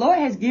 If the Lord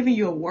has given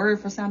you a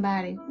word for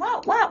somebody,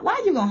 why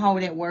are you gonna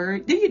hold that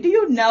word? Do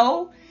you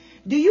know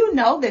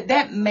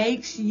that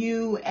makes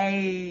you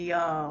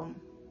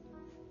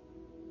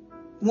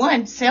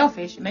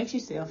selfish? It makes you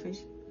selfish.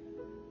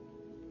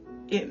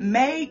 It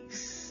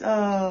makes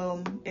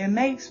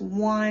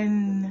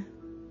one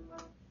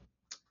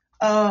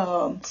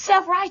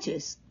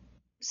self-righteous.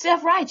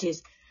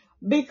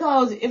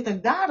 Because if the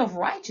God of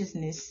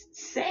righteousness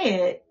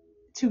said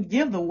to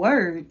give the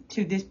word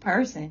to this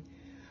person,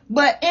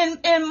 but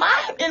in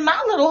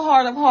my little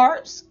heart of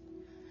hearts,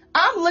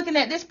 I'm looking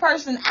at this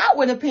person's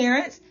outward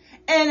appearance,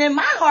 and in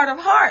my heart of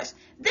hearts,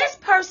 this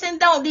person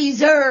don't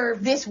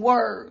deserve this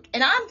word.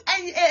 And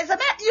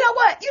you know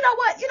what?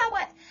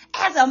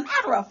 As a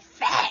matter of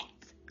fact,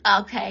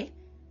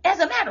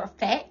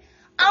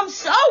 I'm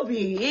so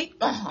big,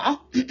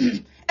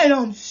 and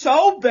I'm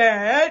so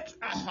bad,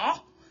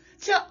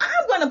 so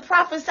I'm going to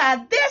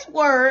prophesy this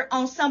word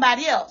on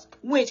somebody else.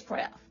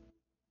 Witchcraft.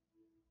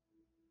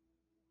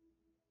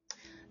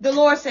 The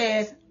Lord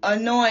says,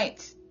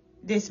 anoint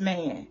this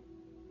man.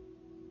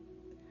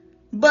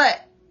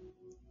 But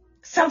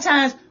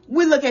sometimes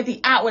we look at the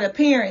outward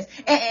appearance,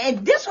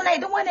 and this one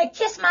ain't the one that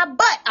kissed my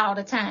butt all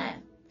the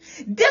time.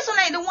 This one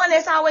ain't the one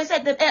that's always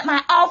at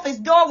my office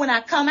door when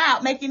I come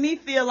out, making me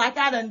feel like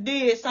I done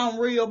did something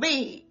real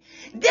big.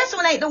 This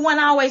one ain't the one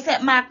always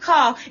at my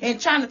car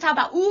and trying to talk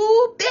about,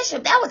 ooh,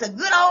 Bishop, that was a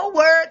good old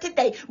word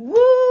today.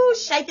 Woo,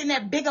 shaking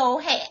that big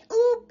old hat.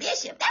 Ooh,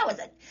 Bishop, that was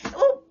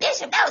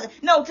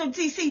no,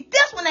 see,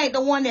 this one ain't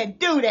the one that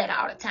do that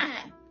all the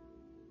time.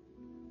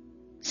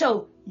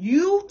 So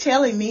you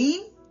telling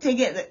me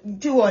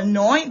to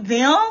anoint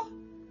them?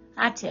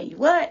 I tell you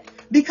what,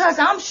 because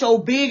I'm so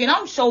big and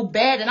I'm so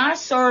bad and I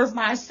serve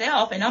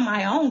myself and I'm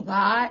my own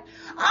God,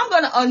 I'm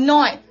going to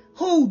anoint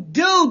who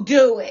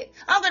do it.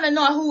 I'm going to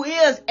anoint who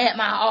is at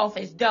my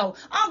office door.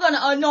 I'm going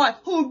to anoint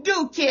who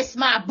do kiss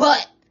my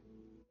butt.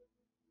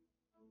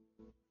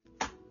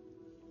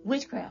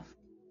 Witchcraft.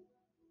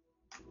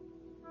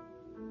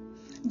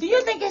 Do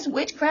you think it's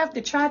witchcraft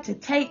to try to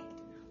take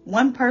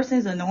one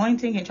person's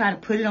anointing and try to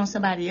put it on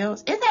somebody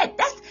else?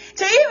 That's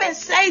to even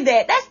say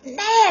that's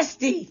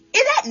nasty. Is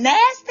that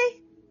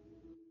nasty?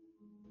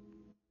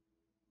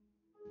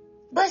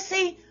 But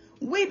see,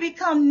 we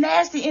become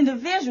nasty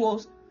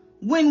individuals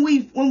when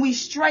we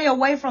stray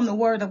away from the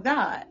word of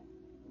God.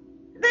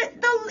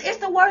 It's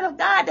the word of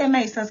God that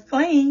makes us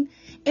clean.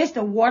 It's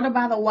the water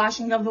by the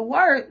washing of the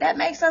word that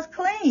makes us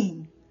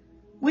clean.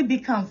 We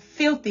become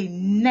filthy,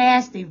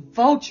 nasty,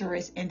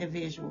 vulturous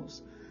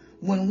individuals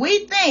when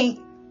we think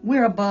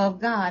we're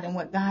above God and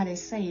what God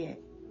has said.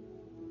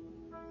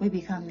 We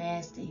become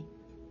nasty.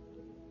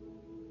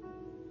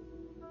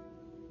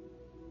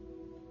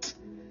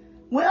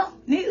 Well,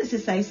 needless to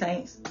say,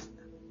 saints,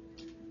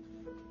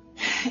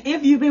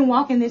 if you've been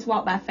walking this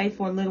walk by faith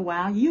for a little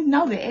while, you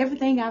know that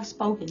everything I've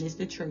spoken is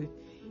the truth.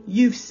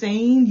 You've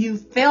seen,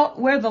 you've felt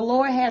where the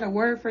Lord had a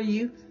word for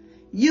you.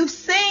 You've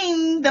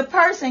seen the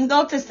person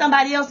go to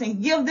somebody else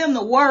and give them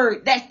the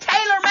word that's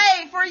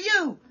tailor-made for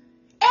you.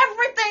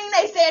 Everything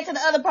they said to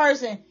the other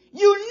person,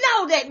 you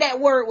know that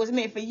word was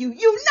meant for you.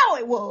 You know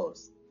it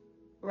was.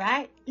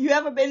 Right? You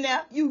ever been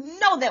there? You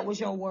know that was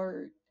your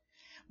word.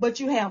 But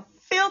you have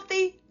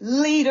filthy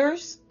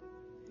leaders.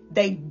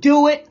 They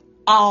do it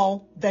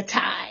all the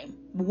time.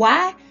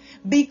 Why?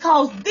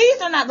 Because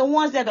these are not the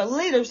ones that are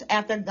leaders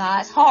after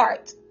God's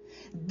heart.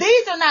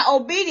 These are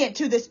not obedient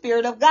to the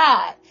Spirit of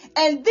God.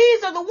 And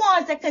these are the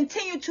ones that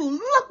continue to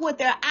look with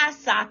their eye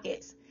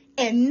sockets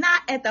and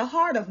not at the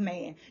heart of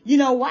man. You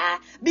know why?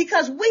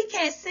 Because we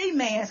can't see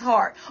man's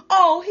heart.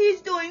 Oh,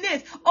 he's doing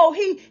this. Oh,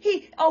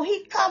 he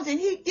comes and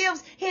he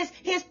gives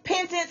his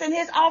penance and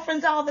his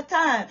offerings all the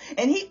time.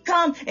 And he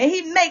comes and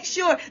he makes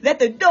sure that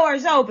the door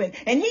is open.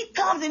 And he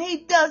comes and he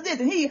does this.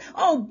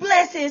 And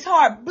bless his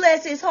heart,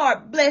 bless his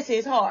heart, bless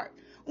his heart.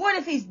 What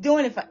if he's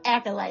doing it for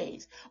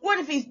accolades? What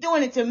if he's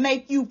doing it to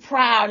make you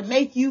proud,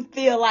 make you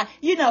feel like,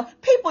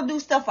 people do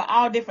stuff for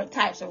all different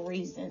types of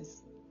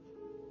reasons.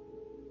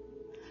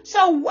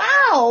 So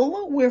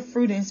while we're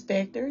fruit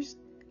inspectors,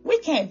 we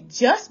can't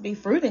just be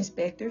fruit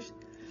inspectors,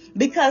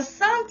 because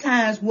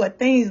sometimes what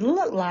things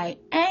look like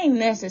ain't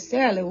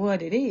necessarily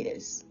what it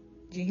is.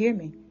 Did you hear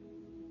me?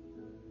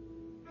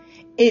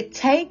 It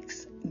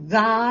takes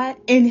God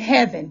in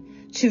heaven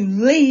to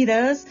lead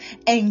us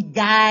and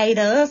guide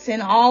us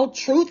in all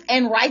truth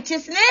and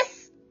righteousness.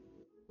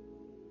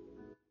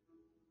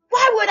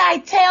 Why would I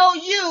tell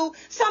you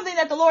something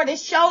that the Lord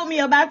has showed me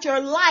about your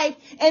life,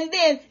 and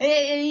then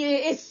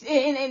it's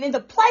in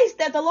the place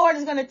that the Lord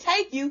is going to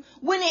take you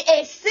when it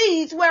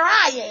exceeds where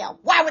I am?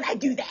 Why would I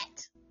do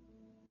that?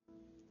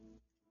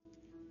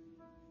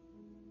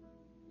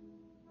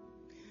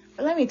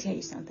 But let me tell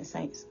you something,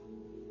 saints.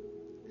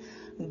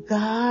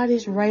 God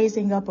is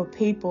raising up a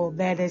people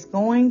that is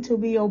going to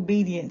be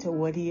obedient to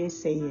what he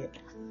has said.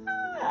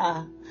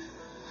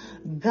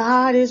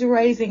 God is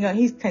raising up.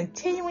 He's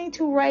continuing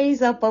to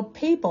raise up a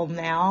people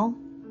now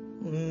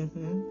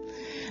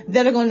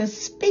that are going to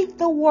speak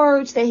the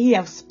words that he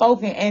has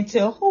spoken and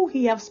to who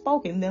he has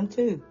spoken them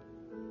to.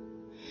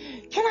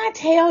 Can I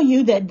tell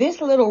you that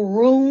this little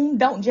room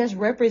don't just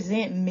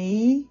represent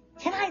me?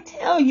 Can I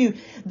tell you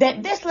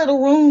that this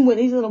little room with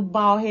these little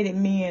bald-headed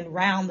men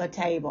round the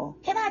table?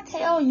 Can I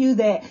tell you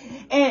that?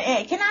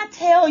 And can I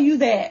tell you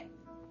that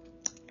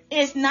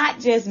it's not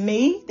just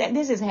me that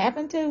this has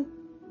happened to?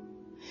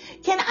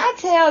 Can I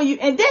tell you,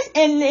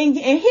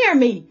 and hear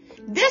me,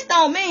 this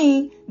don't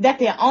mean that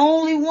the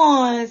only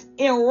ones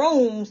in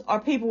rooms are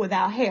people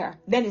without hair.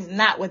 That is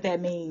not what that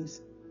means.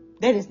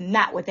 That is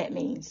not what that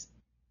means.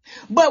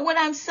 But what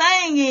I'm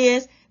saying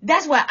is,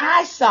 that's what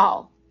I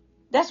saw.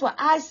 That's what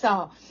I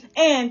saw.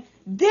 And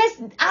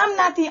I'm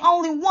not the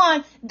only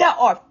one. There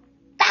are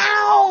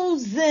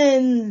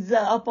thousands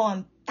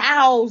upon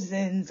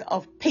thousands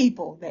of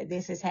people that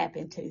this has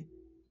happened to.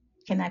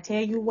 Can I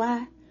tell you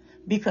why?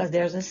 Because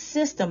there's a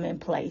system in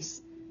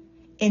place.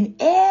 And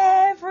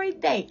every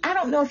day, I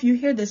don't know if you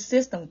hear the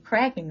system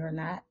cracking or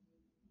not,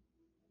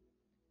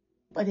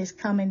 but it's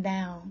coming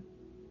down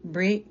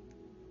brick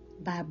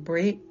by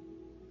brick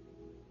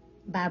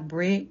by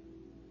brick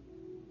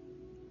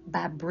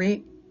by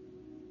brick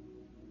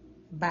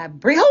by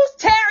brick. Who's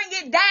tearing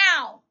it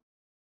down?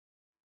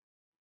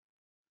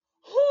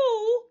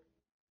 Who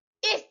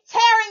is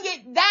tearing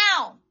it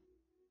down?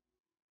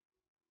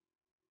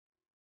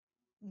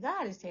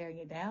 God is tearing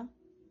it down.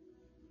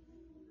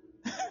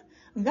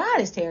 God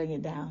is tearing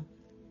it down.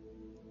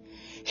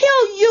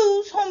 He'll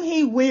use whom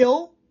he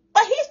will,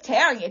 but he's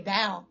tearing it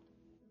down.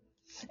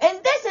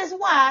 And this is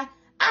why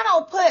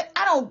I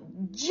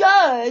don't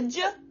judge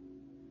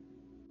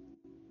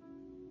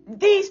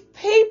these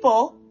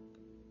people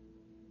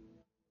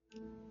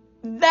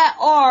that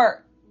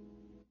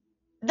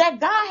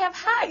God have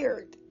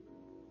hired.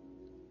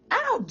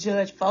 I don't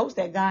judge folks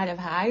that God have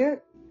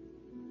hired.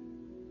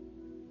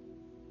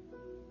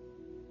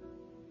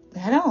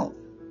 I don't.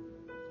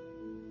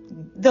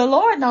 The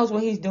Lord knows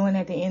what he's doing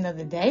at the end of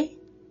the day.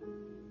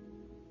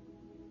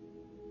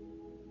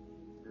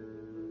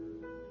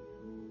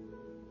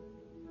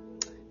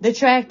 The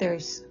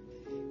tractors.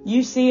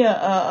 You see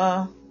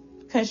a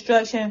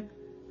construction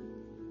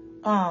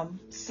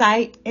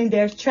site, and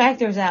there's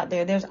tractors out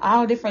there. There's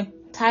all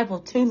different type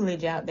of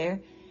tutelage out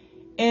there.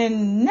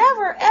 And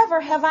never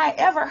ever have I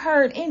ever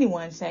heard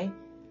anyone say,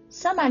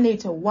 somebody need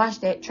to wash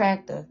that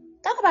tractor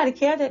Don't nobody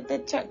care that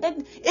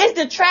is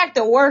the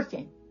tractor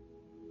working?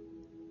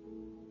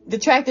 The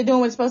tractor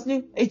doing what it's supposed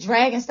to do? It's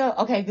dragging stuff?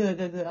 Okay, good.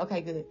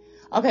 Okay, good.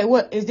 Okay,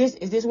 what is this?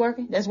 Is this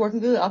working? That's working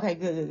good? Okay,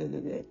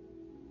 good.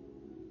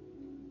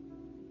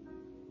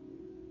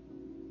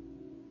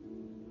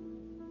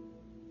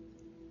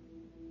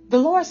 The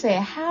Lord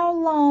said, how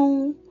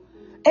long?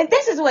 And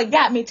this is what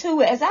got me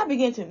to it as I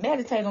began to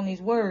meditate on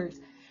these words.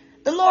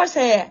 The Lord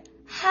said,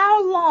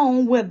 how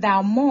long wilt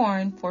thou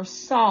mourn for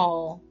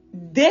Saul?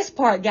 This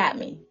part got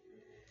me.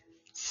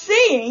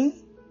 Seeing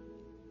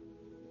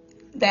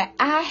that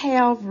I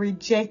have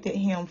rejected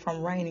him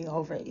from reigning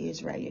over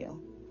Israel.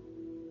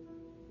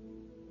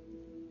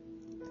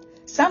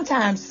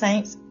 Sometimes,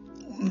 saints,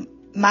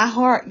 my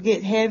heart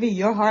get heavy,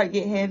 your heart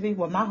get heavy.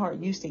 Well, my heart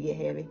used to get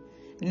heavy.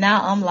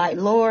 Now I'm like,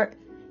 Lord,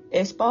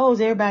 expose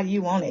everybody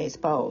you want to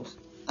expose.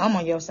 I'm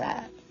on your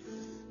side.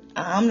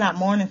 I'm not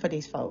mourning for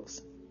these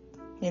folks.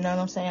 You know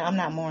what I'm saying? I'm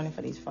not mourning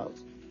for these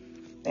folks.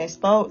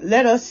 Expose.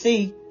 Let us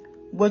see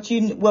what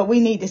we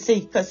need to see.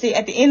 Because see,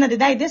 at the end of the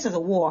day, this is a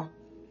war.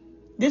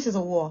 This is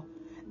a war.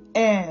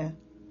 And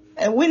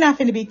we're not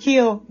finna be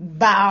killed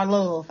by our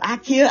love. I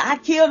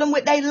kill them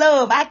with their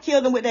love. I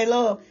kill them with their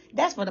love.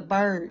 That's for the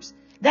birds.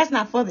 That's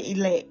not for the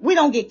elect. We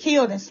don't get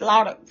killed and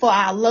slaughtered for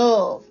our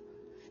love.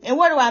 And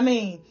what do I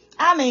mean?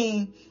 I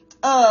mean,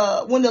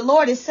 when the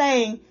Lord is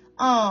saying,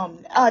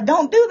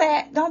 don't do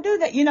that. Don't do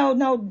that. You know,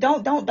 no,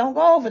 don't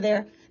go over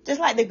there. Just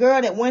like the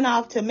girl that went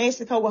off to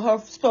Mexico with her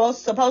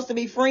supposed to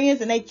be friends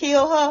and they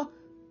killed her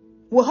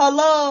with her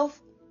love.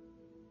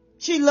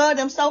 She loved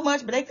them so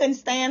much, but they couldn't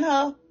stand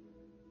her.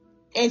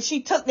 And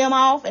she took them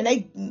off and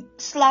they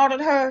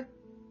slaughtered her.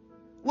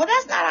 Well,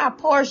 that's not our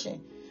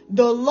portion.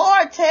 The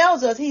Lord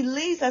tells us, he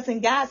leads us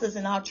and guides us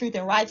in all truth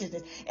and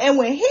righteousness. And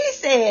when he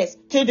says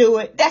to do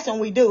it, that's when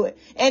we do it.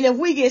 And if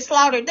we get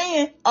slaughtered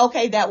then,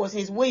 okay, that was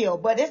his will.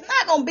 But it's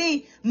not going to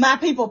be my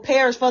people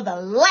perish for the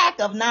lack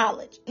of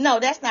knowledge. No,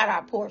 that's not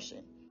our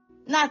portion.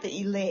 Not the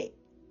elect.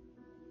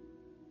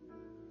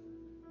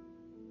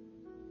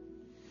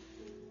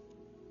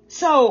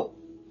 So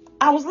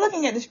I was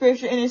looking at the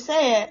scripture and it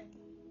said,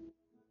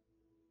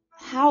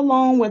 how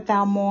long wilt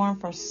thou mourn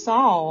for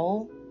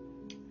Saul,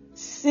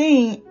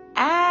 seeing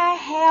I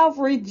have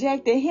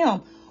rejected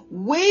him?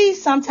 We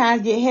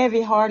sometimes get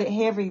heavy-hearted,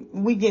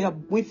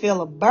 we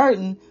feel a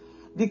burden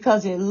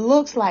because it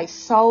looks like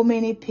so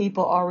many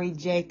people are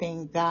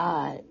rejecting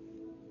God.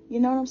 You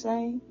know what I'm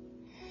saying?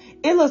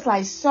 It looks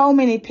like so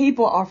many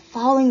people are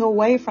falling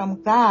away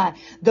from God.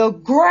 The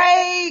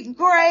great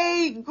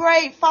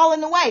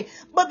falling away.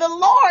 But the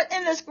Lord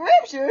in the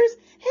scriptures,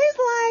 he's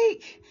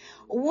like,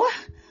 what?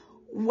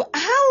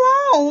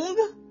 How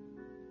long,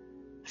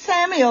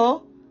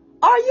 Samuel,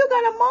 are you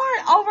going to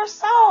mourn over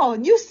Saul?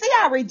 You see,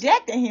 I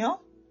rejected him.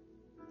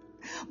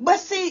 But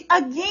see,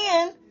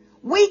 again,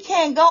 we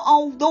can't go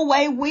on the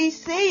way we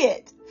see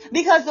it.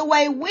 Because the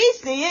way we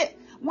see it,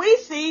 we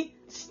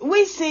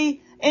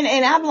see,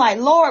 and I'm like,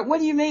 Lord, what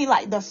do you mean?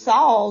 Like the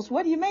Sauls,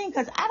 what do you mean?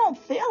 Because I don't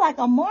feel like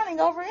I'm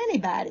mourning over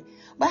anybody.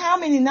 But how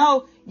many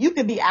know you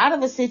could be out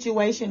of a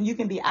situation, you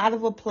can be out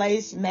of a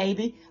place,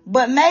 maybe,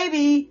 but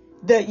maybe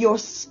your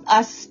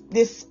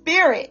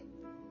spirit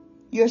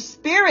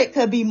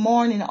could be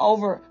mourning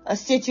over a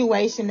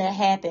situation that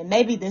happened.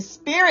 Maybe the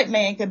spirit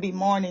man could be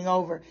mourning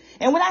over.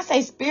 And when I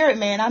say spirit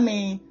man, I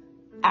mean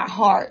our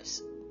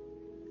hearts.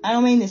 I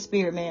don't mean the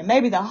spirit man.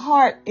 Maybe the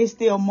heart is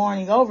still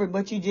mourning over,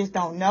 but you just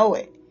don't know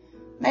it.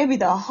 Maybe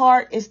the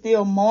heart is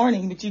still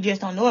mourning, but you just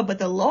don't know it. But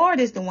the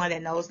Lord is the one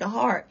that knows the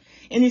heart.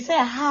 And he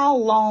said, how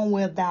long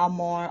wilt thou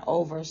mourn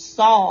over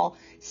Saul,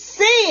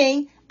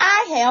 seeing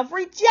I have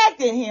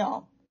rejected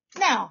him?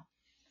 Now,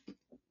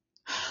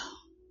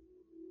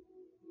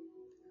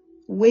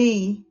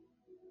 we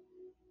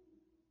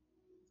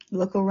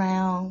look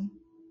around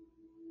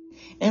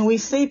and we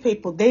see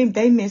people,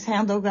 they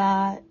mishandle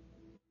God.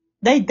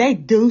 They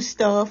do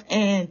stuff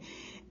and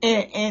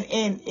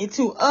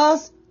to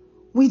us,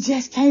 we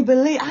just can't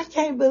believe. I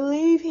can't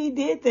believe he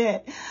did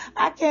that.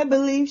 I can't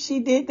believe she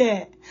did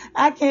that.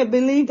 I can't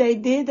believe they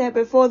did that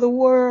before the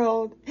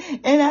world.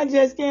 And I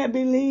just can't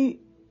believe.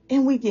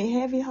 And we get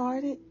heavy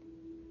hearted.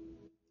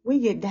 We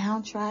get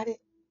downtrodden,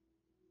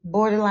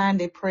 borderline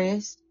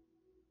depressed.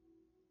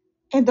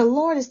 And the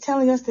Lord is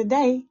telling us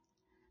today,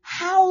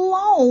 how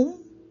long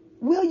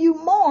will you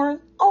mourn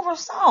over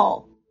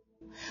Saul?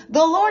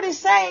 The Lord is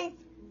saying,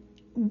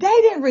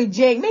 they didn't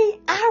reject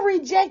me. I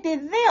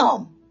rejected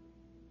them.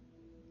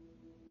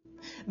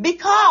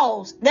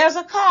 Because there's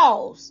a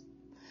cause.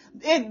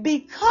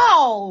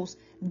 Because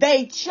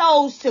they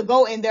chose to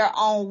go in their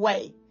own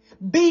way.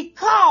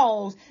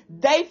 Because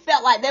they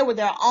felt like they were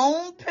their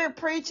own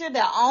preacher,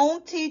 their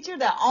own teacher,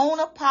 their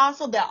own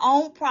apostle, their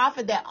own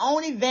prophet, their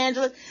own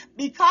evangelist.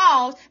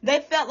 Because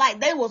they felt like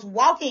they was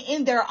walking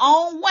in their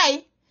own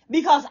way.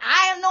 Because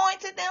I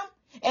anointed them.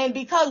 And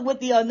because with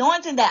the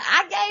anointing that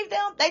I gave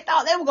them, they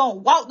thought they were going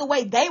to walk the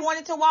way they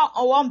wanted to walk.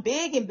 Oh, I'm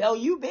big and oh,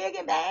 you big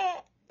and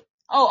bad.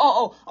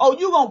 Oh,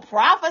 you going to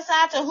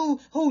prophesy to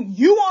who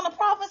you want to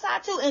prophesy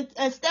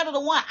to instead of the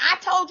one I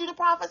told you to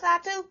prophesy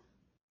to?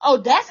 Oh,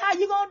 that's how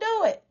you're going to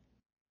do it.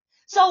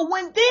 So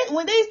when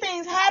these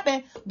things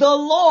happen, the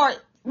Lord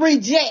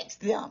rejects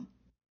them.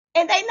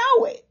 And they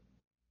know it.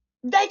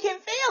 They can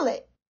feel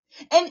it.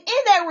 And in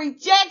that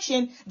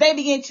rejection, they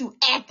begin to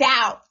act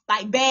out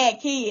like bad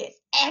kids.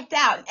 Act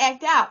out and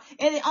act out.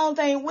 And the only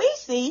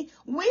thing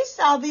we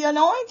saw the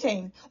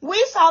anointing.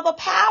 We saw the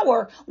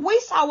power. We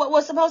saw what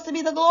was supposed to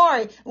be the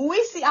glory.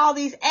 We see all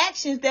these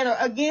actions that are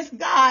against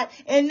God.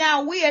 And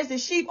now we as the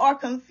sheep are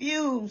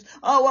confused,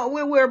 or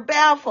we're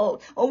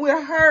baffled, or we're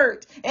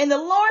hurt. And the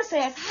Lord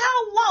says,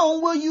 how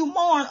long will you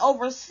mourn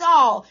over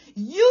Saul?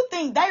 You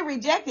think they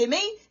rejected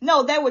me?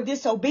 No, they were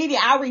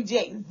disobedient. I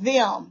reject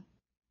them.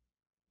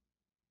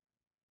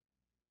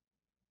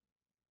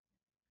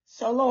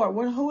 So Lord,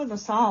 who are the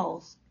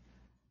Sauls?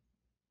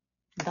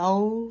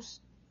 Those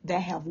that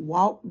have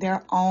walked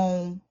their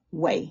own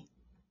way.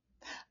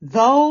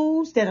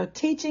 Those that are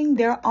teaching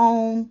their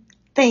own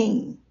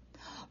thing.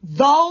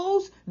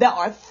 Those that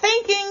are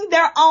thinking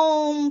their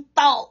own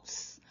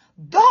thoughts.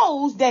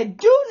 Those that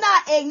do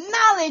not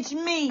acknowledge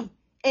me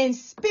in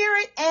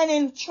spirit and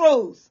in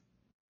truth.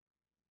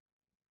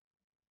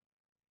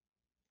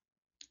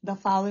 The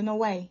falling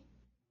away.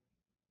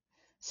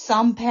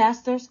 Some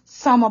pastors,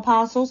 some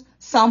apostles,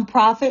 some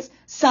prophets,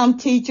 some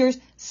teachers,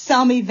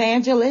 some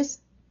evangelists,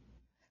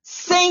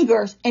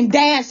 singers and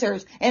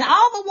dancers, and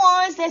all the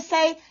ones that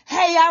say,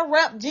 hey, I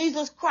rep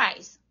Jesus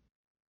Christ.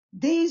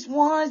 These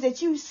ones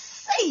that you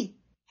see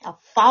have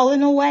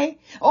fallen away.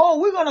 Oh,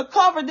 we're going to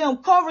cover them,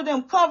 cover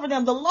them, cover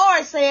them. The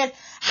Lord says,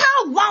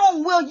 how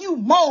long will you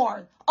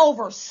mourn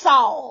over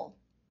Saul,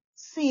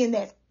 seeing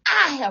that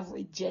I have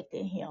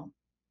rejected him?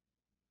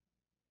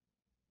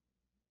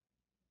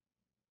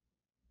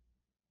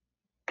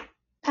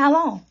 How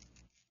long?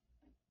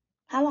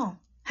 How long?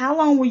 How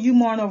long will you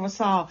mourn over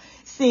Saul,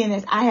 seeing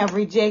as I have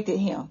rejected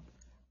him?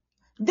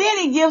 Then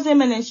he gives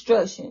him an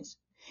instruction.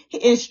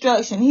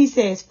 He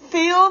says,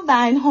 fill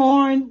thine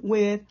horn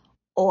with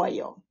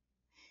oil.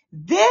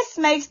 This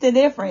makes the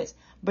difference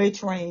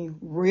between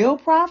real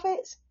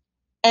prophets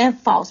and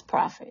false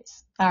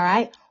prophets. All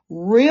right.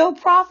 Real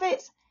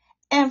prophets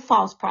and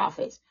false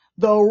prophets.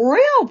 The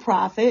real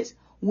prophets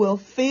will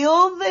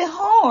fill the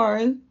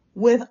horn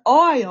with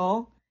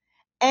oil,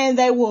 and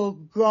they will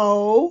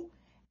go,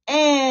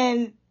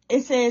 and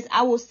it says,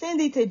 I will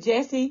send thee to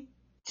Jesse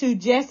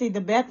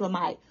the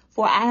Bethlehemite,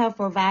 for I have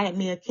provided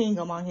me a king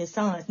among his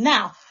sons.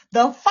 Now,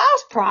 the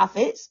false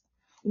prophets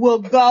will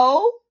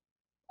go,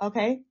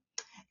 okay,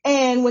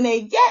 and when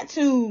they get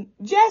to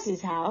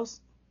Jesse's house,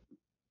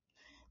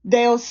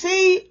 they'll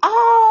see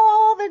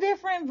all the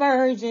different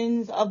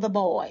versions of the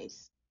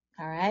boys,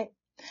 all right?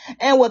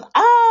 And with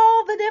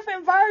all the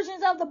different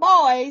versions of the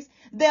boys,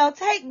 they'll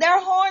take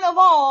their horn of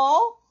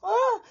oil.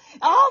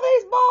 All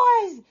these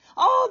boys.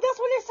 Oh, this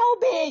one is so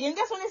big, and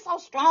this one is so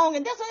strong,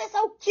 and this one is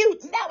so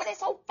cute, and that one is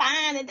so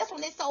fine, and this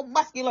one is so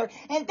muscular,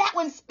 and that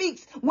one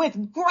speaks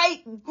with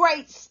great,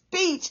 great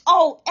speech.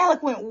 Oh,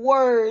 eloquent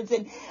words.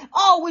 And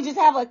oh, we just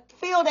have a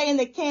field day in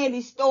the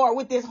candy store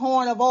with this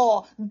horn of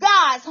oil.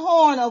 God's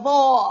horn of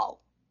oil.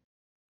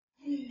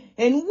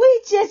 And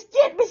we just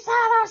get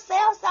beside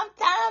ourselves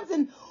sometimes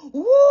and,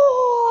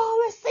 whoa,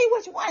 let's see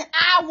which one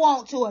I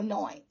want to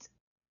anoint.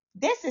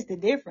 This is the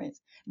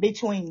difference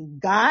between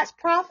God's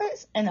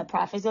prophets and the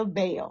prophets of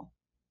Baal.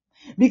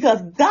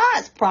 Because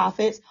God's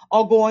prophets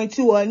are going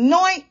to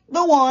anoint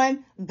the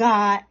one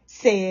God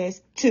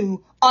says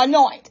to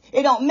anoint.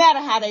 It don't matter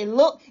how they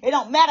look. It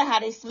don't matter how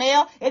they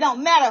smell. It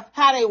don't matter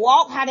how they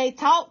walk, how they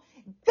talk.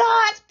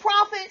 God's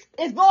prophet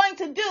is going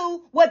to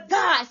do what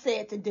God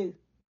said to do.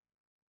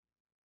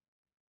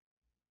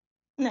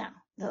 Now,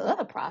 the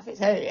other prophets,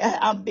 hey,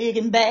 I'm big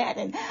and bad,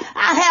 and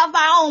I have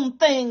my own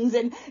things,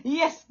 and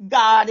yes,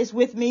 God is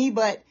with me,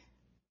 but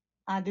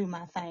I do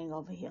my thing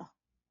over here.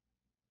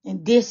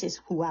 And this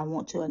is who I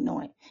want to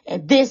anoint,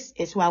 and this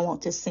is who I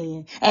want to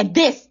send, and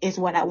this is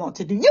what I want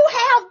to do. You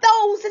have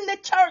those in the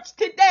church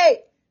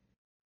today.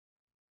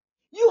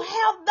 You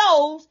have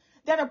those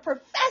that are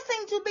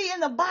professing to be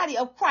in the body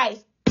of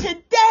Christ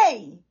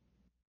today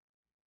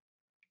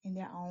in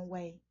their own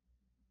way.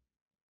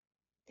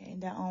 They're in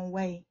their own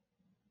way.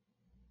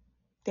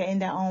 They're in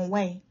their own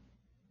way.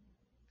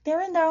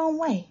 They're in their own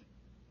way.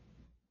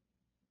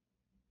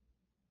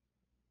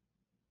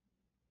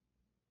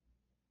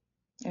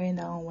 They're in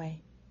their own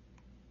way.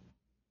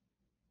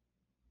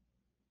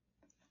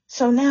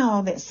 So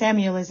now that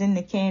Samuel is in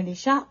the candy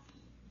shop,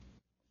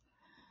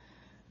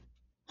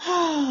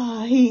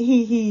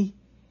 he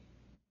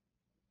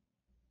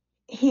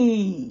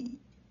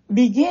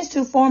begins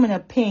to form an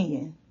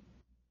opinion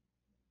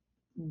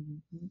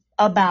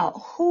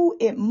about who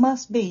it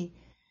must be,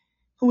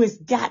 who it's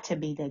got to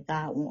be that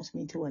God wants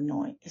me to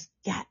anoint. It's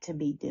got to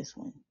be this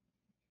one,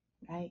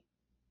 right?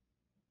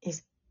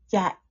 It's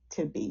got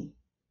to be,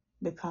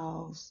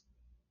 because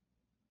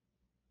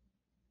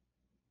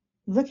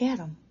look at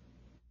him.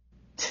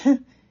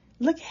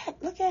 look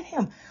at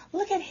him.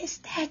 Look at his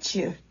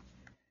stature.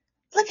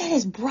 Look at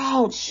his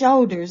broad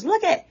shoulders.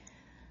 Look at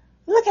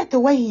the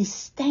way he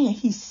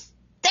stands. He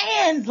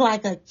stands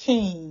like a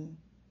king.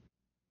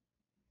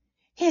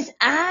 His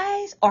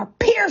eyes are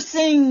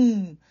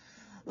piercing,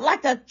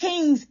 like a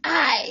king's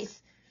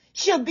eyes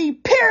should be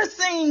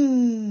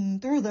piercing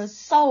through the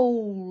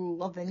soul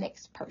of the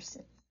next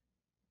person.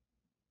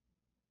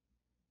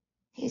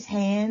 His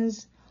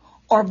hands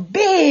are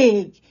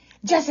big,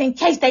 just in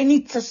case they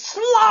need to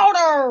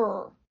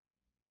slaughter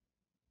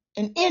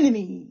an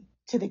enemy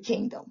to the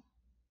kingdom.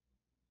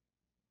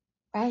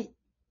 Right?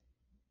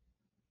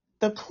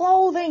 The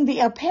clothing,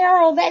 the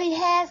apparel that he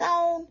has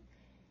on,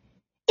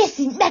 it's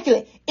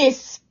immaculate. It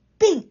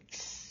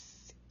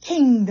speaks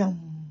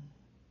kingdom.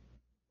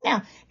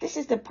 Now, this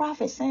is the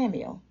prophet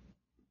Samuel.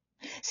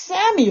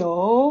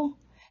 Samuel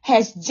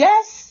has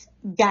just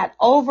got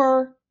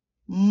over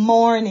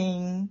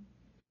mourning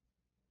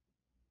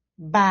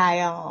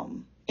by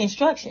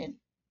instruction.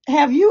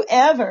 Have you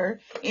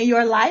ever in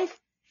your life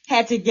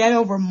had to get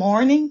over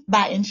mourning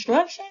by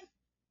instruction?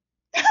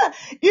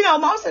 You know,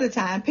 most of the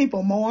time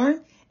people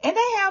mourn and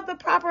they have the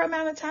proper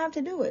amount of time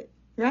to do it,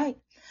 right?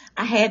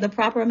 I had the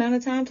proper amount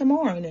of time to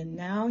mourn, and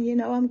now, you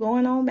know, I'm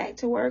going on back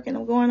to work and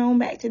I'm going on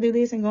back to do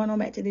this and going on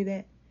back to do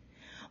that.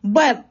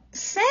 But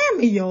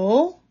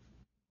Samuel,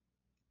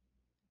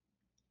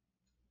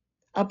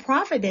 a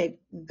prophet that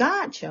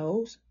God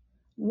chose,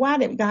 why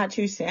did God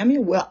choose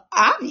Samuel? Well,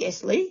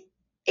 obviously,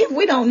 if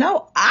we don't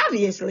know,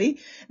 obviously,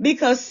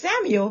 because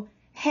Samuel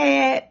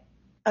had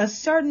a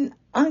certain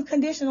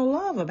unconditional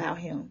love about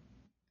him.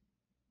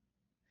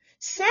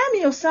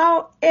 Samuel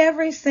saw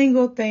every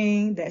single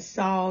thing that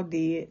Saul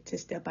did to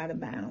step out of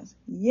bounds.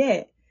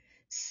 Yet,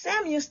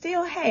 Samuel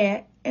still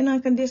had an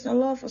unconditional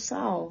love for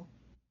Saul.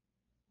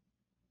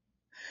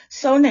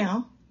 So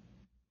now,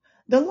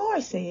 the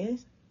Lord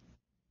says,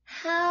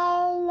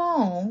 how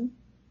long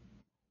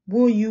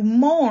will you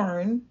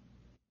mourn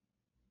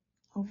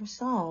over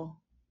Saul?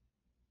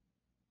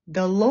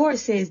 The Lord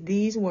says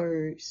these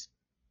words,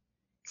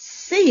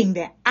 seeing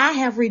that I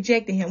have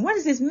rejected him. What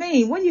does this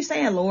mean? What are you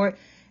saying, Lord?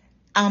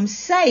 I'm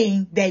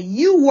saying that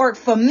you work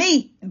for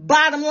me.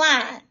 Bottom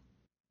line.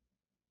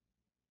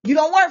 You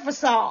don't work for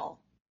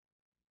Saul.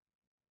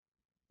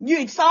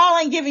 Saul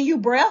ain't giving you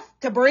breath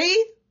to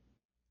breathe.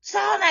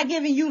 Saul not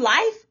giving you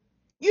life.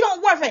 You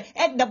don't work for it.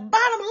 And the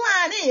bottom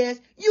line is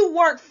you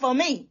work for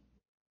me.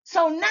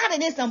 So now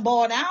that it's done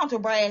boiled down to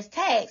brass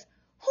tacks,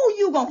 who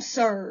you gonna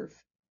serve?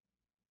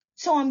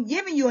 So I'm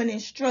giving you an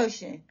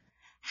instruction.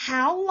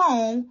 How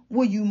long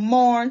will you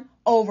mourn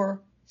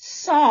over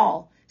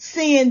Saul,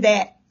 seeing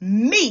that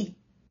me,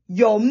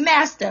 your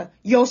master,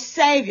 your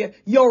savior,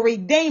 your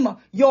redeemer,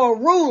 your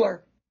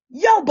ruler,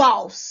 your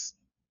boss?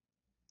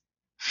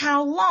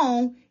 How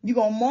long you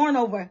gonna mourn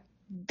over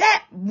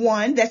that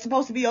one that's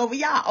supposed to be over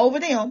y'all, over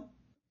them,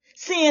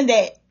 seeing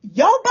that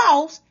your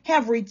boss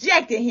have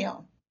rejected him?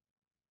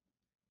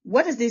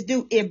 What does this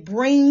do? It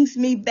brings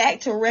me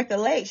back to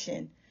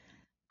recollection.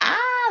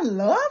 I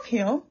love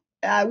him.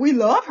 We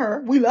love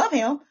her. We love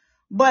him.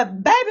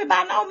 But baby,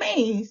 by no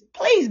means,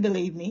 please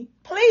believe me.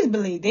 Please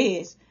believe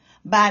this.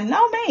 By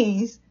no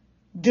means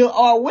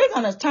are we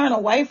going to turn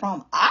away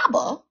from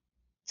Abba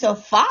to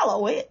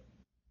follow it.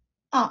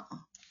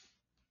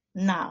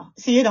 No.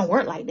 See, it don't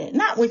work like that.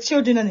 Not with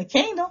children of the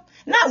kingdom.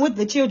 Not with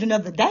the children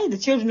of the day, the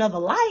children of the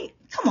light.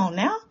 Come on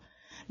now.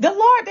 The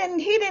Lord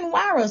didn't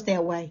wire us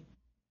that way.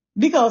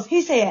 Because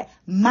he said,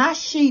 my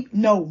sheep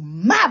know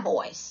my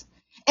voice,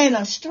 and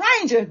a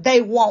stranger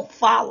they won't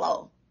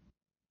follow.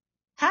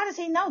 How does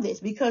he know this?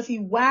 Because he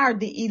wired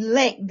the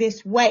elect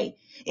this way.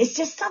 It's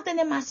just something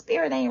in my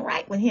spirit ain't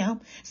right with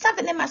him.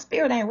 Something in my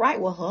spirit ain't right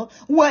with her.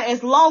 Well,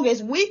 as long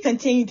as we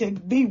continue to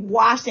be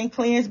washed and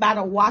cleansed by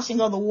the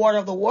washing of the water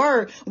of the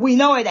word, we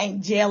know it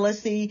ain't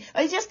jealousy.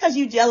 It's just because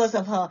you jealous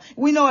of her.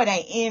 We know it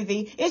ain't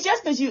envy. It's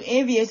just because you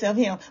envious of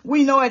him.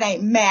 We know it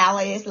ain't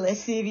malice,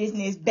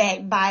 lasciviousness,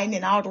 backbiting,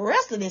 and all the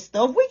rest of this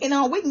stuff. We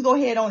can go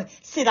ahead on and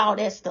sit all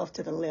that stuff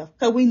to the left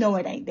because we know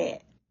it ain't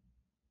that.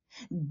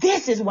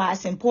 This is why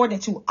it's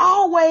important to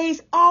always,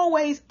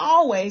 always,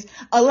 always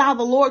allow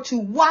the Lord to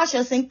wash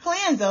us and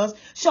cleanse us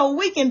so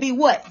we can be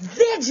what?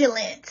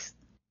 Vigilant.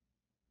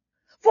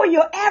 For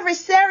your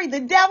adversary,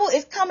 the devil,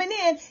 is coming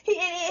in.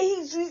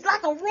 He's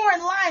like a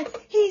roaring lion.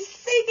 He's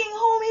seeking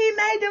whom he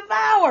may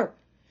devour.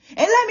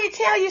 And let me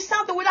tell you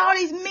something, with all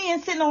these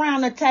men sitting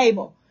around the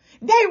table,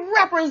 they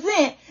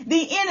represent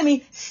the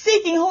enemy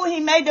seeking who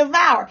he may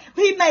devour.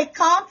 He may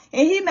come,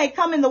 and he may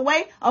come in the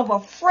way of a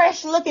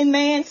fresh looking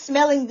man,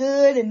 smelling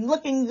good and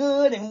looking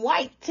good, and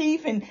white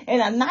teeth, and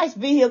a nice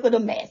vehicle to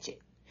match it.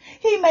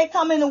 He may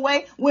come in the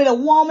way with a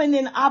woman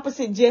in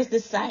opposite just the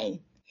same.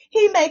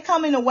 He may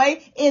come in a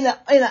way in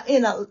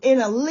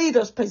a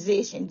leader's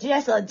position.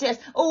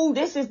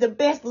 This is the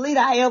best leader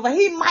I ever.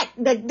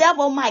 The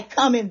devil might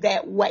come in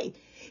that way.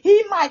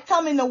 He might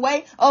come in the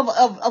way of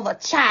a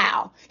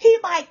child. He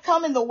might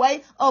come in the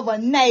way of a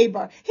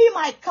neighbor. He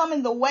might come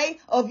in the way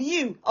of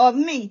you, of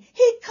me.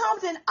 He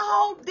comes in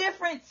all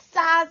different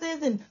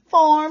sizes and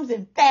forms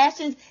and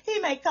fashions. He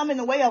may come in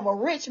the way of a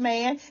rich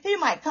man. He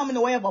might come in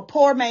the way of a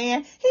poor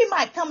man. He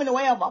might come in the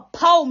way of a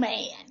poor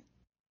man.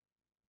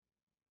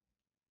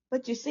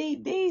 But you see,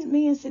 these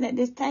men sitting at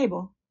this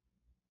table,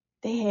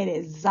 they had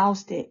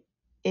exhausted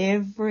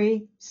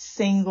every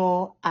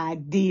single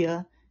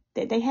idea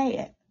that they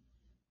had.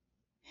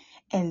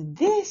 And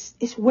this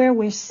is where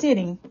we're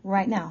sitting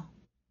right now.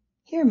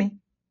 Hear me.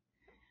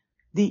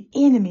 The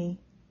enemy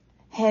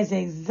has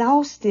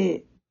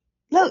exhausted.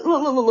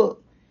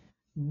 Look.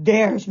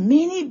 There's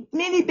many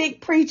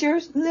big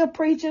preachers, little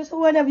preachers,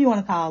 whatever you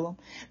want to call them.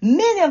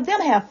 Many of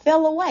them have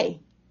fell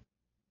away.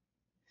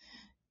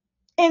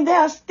 And there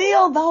are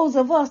still those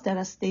of us that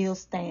are still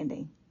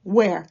standing.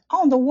 Where?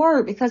 On the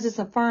word, because it's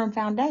a firm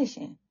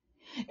foundation.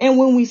 And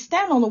when we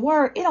stand on the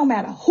word, it don't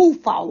matter who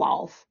fall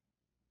off.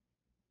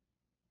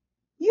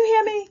 You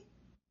hear me?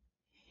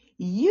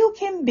 You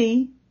can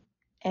be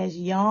as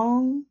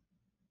young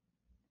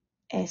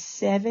as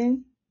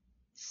 7,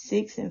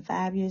 6, and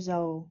 5 years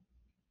old.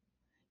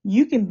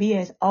 You can be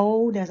as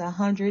old as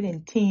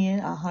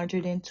 110,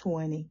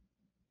 120.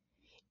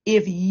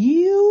 If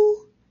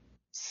you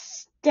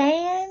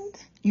stand,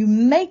 you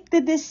make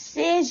the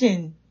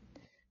decision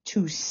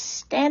to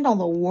stand on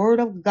the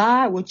word of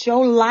God with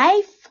your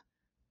life,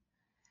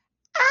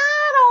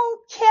 I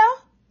don't care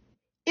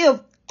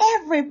if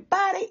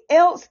everybody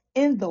else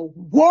in the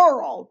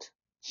world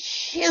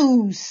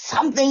choose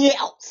something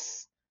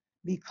else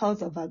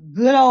because of a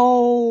good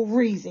old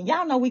reason.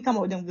 Y'all know we come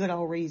up with them good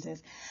old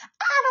reasons.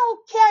 I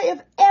don't care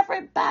if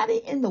everybody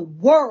in the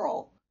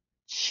world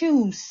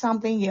choose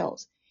something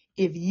else.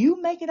 If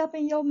you make it up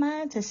in your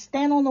mind to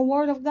stand on the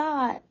word of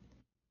God,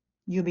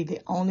 you'll be the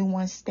only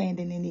one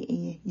standing in the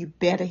end. You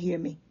better hear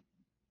me.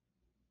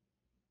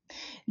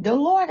 The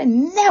Lord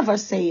never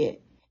said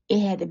it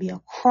had to be a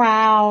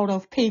crowd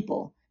of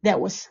people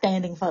that was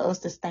standing for us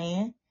to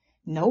stand.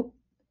 Nope.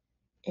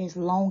 As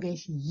long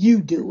as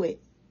you do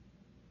it.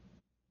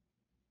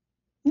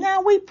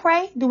 Now we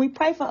pray. Do we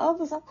pray for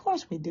others? Of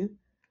course we do.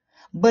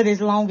 But as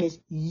long as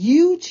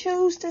you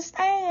choose to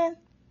stand,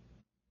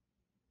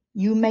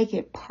 you make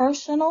it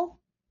personal.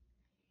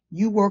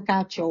 You work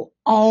out your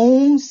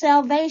own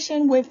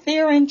salvation with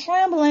fear and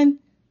trembling.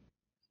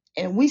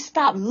 And we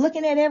stop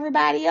looking at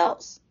everybody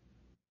else.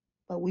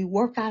 But we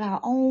work out our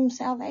own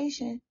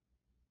salvation.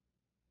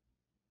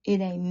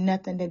 It ain't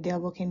nothing the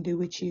devil can do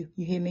with you.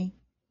 You hear me?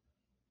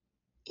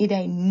 It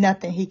ain't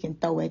nothing he can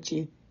throw at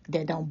you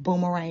that don't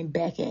boomerang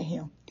back at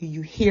him. Do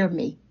you hear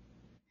me?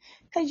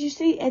 Because you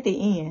see, at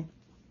the end,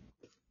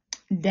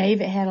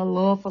 David had a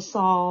love for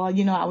Saul.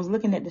 You know, I was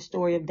looking at the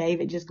story of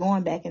David, just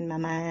going back in my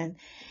mind.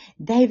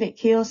 David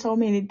killed so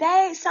many.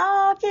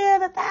 Saul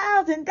killed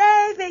 1,000.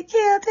 David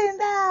killed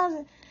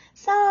 10,000.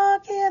 Saul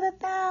killed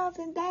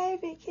 1,000.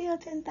 David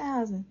killed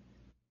 10,000.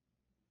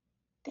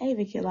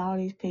 David killed all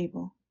these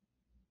people.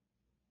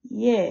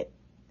 Yet,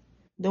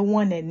 the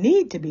one that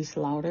need to be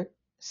slaughtered,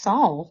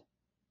 Saul,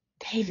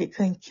 David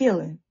couldn't kill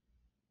him.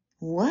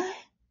 What?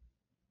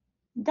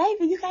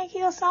 David, you can't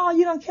kill Saul.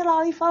 You don't kill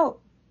all these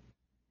folk.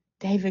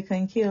 David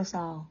couldn't kill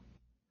Saul.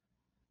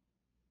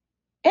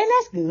 And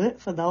that's good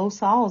for those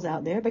Sauls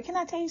out there. But can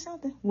I tell you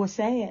something? What's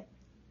sad?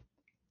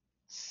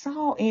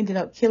 Saul ended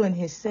up killing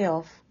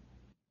himself.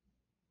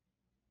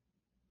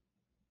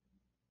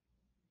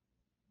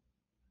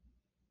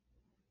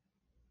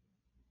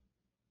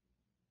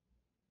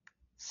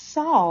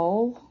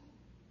 Saul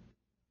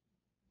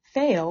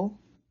fell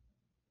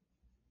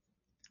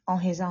on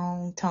his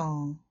own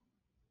tongue.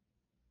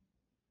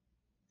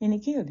 And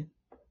it killed him.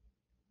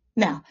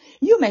 Now,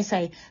 you may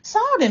say,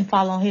 Saul didn't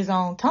fall on his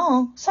own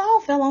tongue. Saul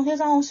fell on his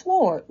own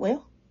sword.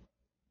 Well,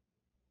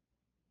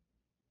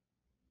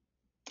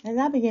 as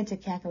I began to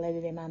calculate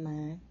it in my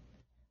mind,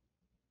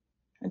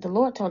 the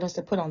Lord told us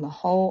to put on the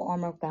whole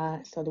armor of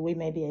God so that we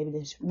may be able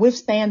to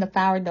withstand the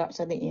fiery darts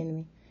of the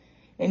enemy.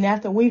 And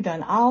after we've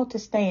done all to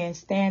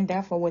stand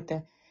therefore with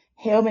the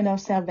helmet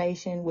of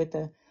salvation, with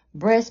the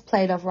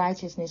breastplate of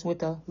righteousness, with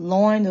the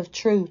loins of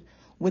truth,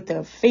 with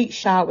the feet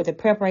shod with the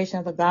preparation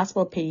of the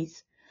gospel of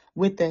peace,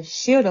 with the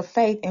shield of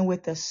faith, and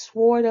with the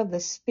sword of the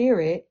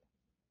Spirit.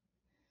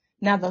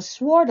 Now, the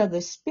sword of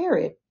the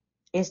Spirit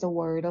is the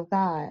word of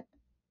God.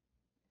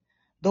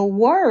 The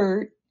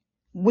word,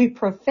 we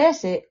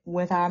profess it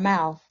with our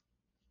mouth,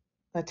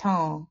 the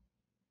tongue.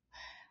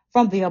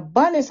 From the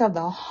abundance of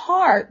the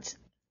heart,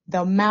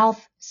 the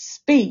mouth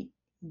speak.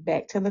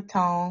 Back to the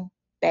tongue,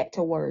 back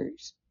to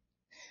words.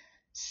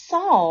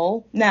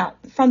 Saul, now,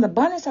 from the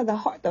abundance of the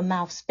heart, the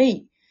mouth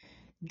speak.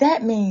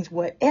 That means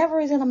whatever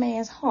is in a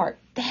man's heart,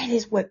 that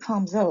is what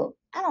comes up.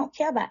 I don't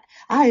care about,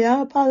 I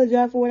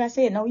apologize for what I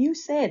said. No, you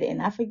said it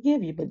and I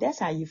forgive you, but that's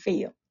how you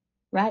feel,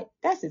 right?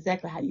 That's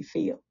exactly how you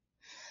feel.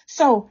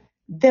 So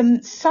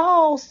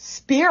Saul's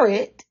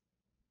spirit,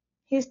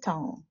 his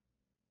tongue,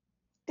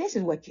 this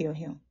is what killed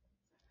him.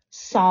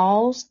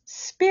 Saul's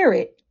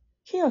spirit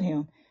killed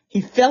him.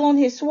 He fell on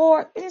his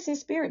sword. It is his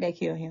spirit that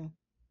killed him.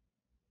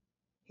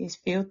 His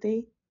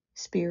filthy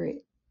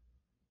spirit,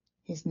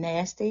 his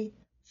nasty,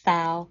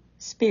 foul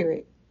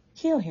spirit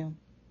killed him.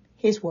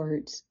 His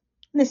words.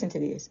 Listen to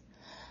this.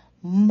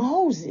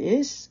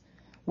 Moses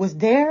was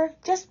there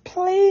just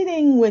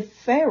pleading with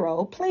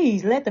Pharaoh,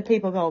 please let the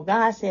people go.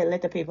 God said,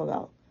 let the people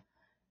go.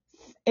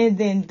 And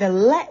then the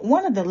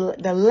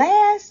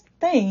last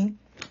thing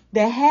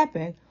that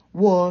happened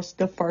was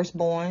the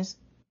firstborns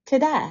to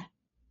die.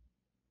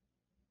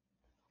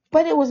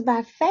 But it was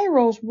by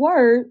Pharaoh's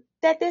word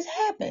that this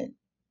happened.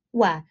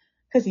 Why?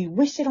 Because he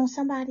wished it on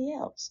somebody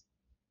else.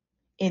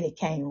 And it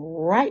came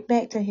right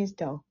back to his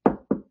door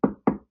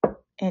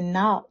and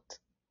knocked.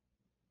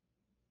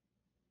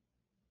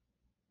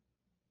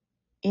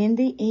 In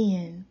the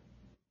end,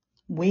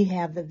 we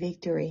have the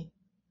victory.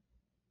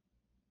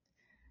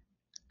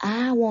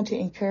 I want to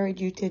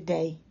encourage you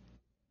today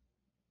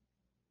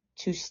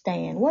to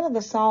stand. What are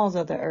the Sauls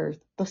of the earth?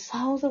 The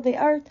Sauls of the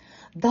earth,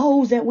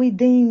 those that we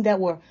deemed that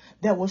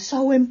were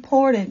so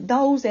important,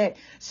 those that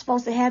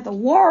supposed to have the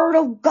word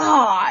of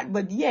God,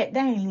 but yet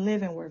they ain't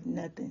living worth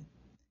nothing.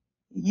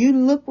 You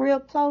look real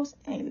close,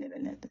 ain't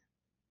living nothing.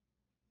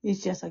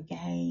 It's just a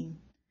game.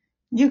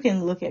 You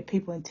can look at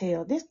people and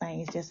tell this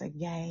thing is just a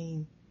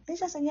game. It's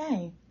just a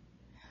game.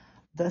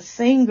 The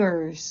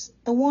singers,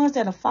 the ones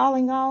that are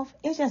falling off,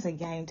 it's just a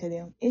game to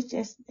them. It's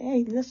just,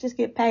 hey, let's just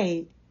get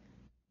paid.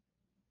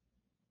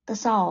 The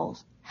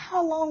Sauls.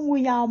 How long will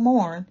y'all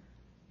mourn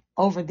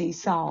over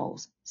these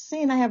Sauls?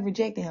 Seeing I have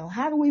rejected him.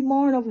 How do we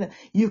mourn over them?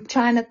 You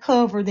trying to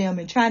cover them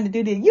and trying to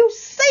do this. You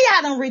see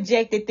I done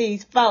rejected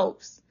these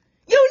folks.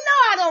 You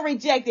know I done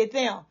rejected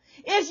them.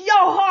 It's your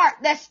heart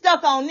that's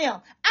stuck on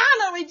them. I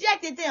done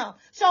rejected them.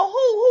 So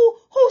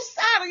whose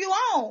side are you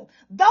on?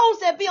 Those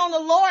that be on the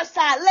Lord's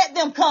side, let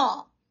them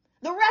come.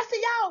 The rest of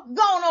y'all,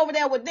 go on over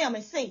there with them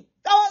and see.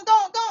 Go on,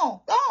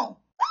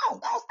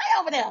 stay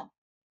over there.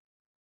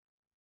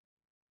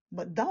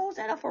 But those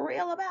that are for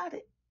real about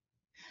it,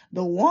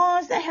 the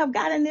ones that have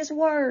gotten this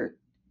word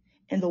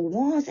and the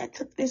ones that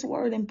took this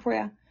word in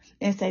prayer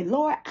and say,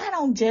 Lord, I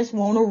don't just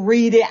want to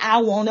read it.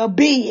 I want to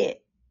be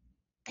it.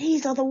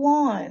 These are the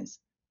ones.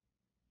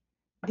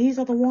 These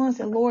are the ones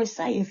that Lord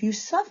say, if you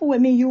suffer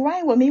with me, you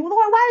reign with me. Lord,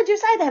 why did you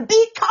say that?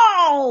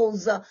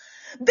 Because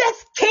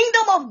this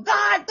kingdom of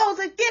God goes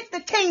against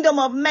the kingdom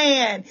of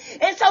man.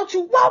 And so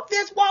to walk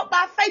this walk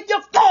by faith,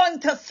 you're going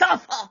to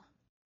suffer.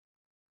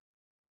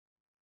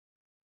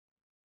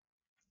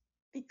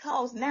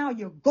 Because now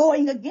you're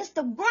going against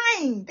the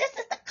grain. This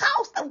is the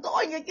cost of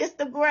going against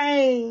the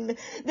grain.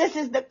 This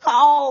is the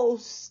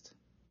cost.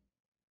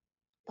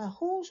 But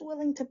who's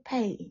willing to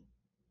pay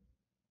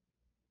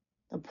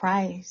the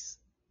price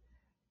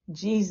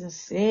Jesus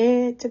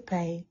said to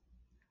pay?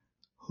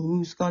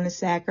 Who's going to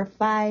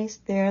sacrifice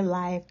their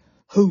life?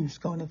 Who's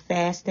going to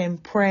fast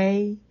and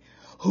pray?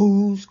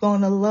 Who's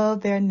going to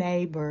love their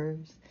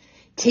neighbors?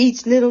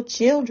 Teach little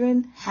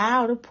children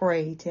how to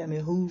pray. Tell me,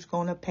 who's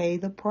going to pay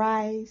the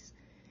price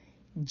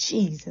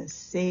Jesus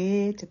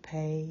said to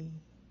pay?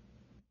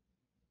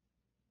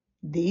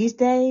 These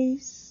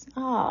days,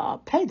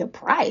 pay the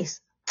price.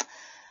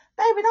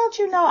 Baby, don't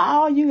you know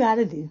all you got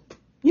to do?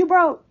 You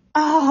broke?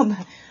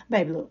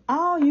 Baby, look,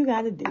 all you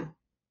got to do,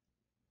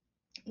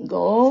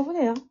 go over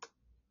there,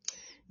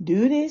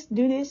 do this, and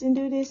do this, and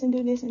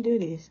do this, and do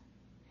this.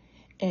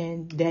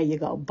 And there you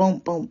go. Boom,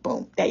 boom,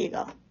 boom. There you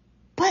go.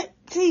 But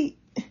see,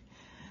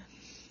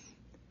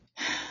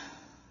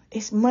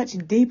 it's much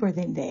deeper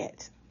than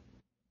that.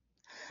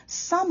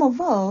 Some of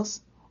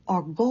us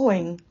are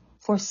going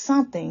for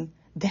something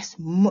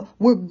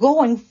we're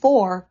going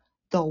for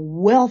the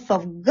wealth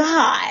of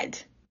God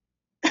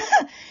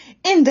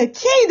in the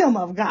kingdom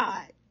of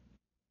God.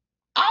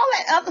 All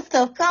that other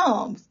stuff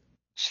comes.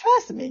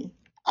 Trust me.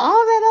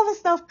 All that other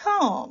stuff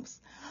comes.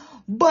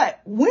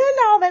 But when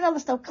all that other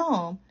stuff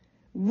comes,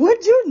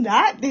 would you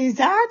not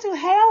desire to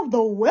have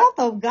the wealth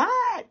of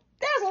God?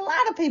 There's a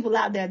lot of people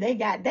out there, they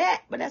got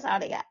that, but that's all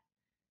they got.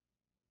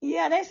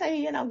 Yeah, they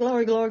say,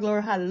 glory, glory,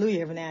 glory,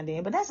 hallelujah every now and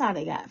then, but that's all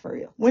they got for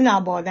real. When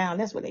all boiled down,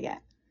 that's what they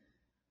got.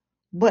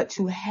 But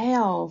to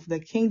have the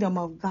kingdom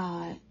of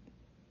God,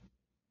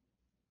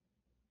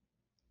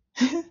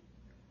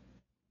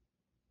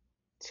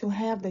 to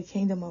have the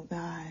kingdom of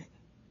God,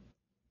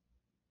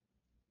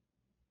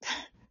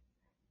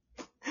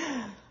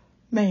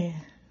 man,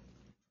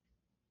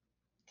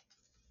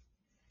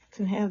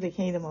 to have the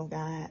kingdom of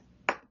God,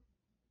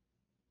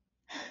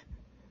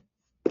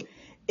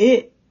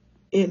 it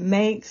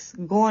makes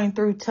going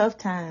through tough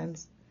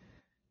times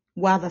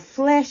while the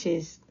flesh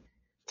is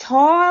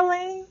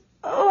toiling.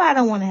 Oh, I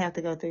don't want to have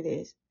to go through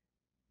this.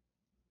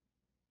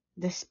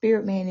 The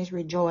spirit man is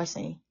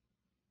rejoicing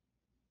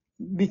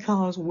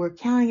because we're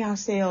counting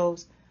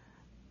ourselves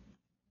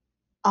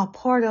a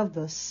part of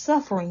the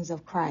sufferings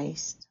of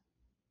Christ.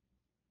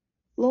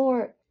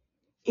 Lord,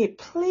 it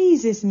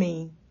pleases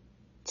me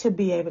to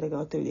be able to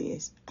go through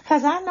this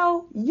because I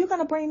know you're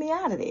going to bring me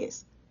out of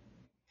this.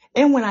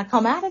 And when I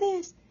come out of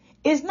this,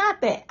 it's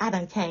not that I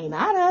done came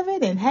out of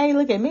it and hey,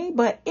 look at me,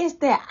 but it's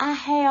that I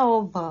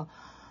have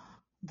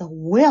the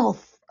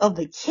wealth of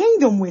the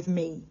kingdom with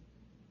me.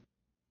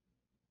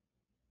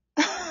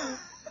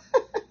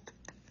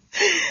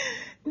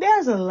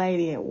 There's a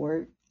lady at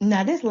work.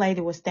 Now, this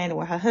lady was standing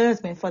with her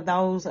husband. For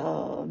those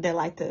that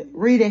like to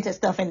read into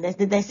stuff, and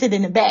they sit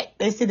in the back.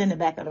 They sit in the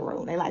back of the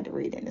room. They like to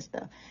read into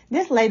stuff.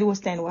 This lady was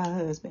standing with her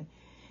husband,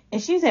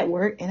 and she's at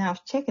work, and I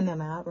was checking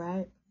them out,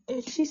 right?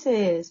 And she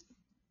says,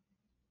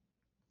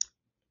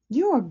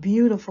 "You are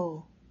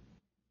beautiful."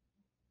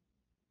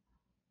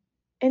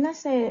 And I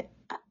said,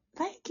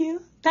 thank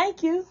you,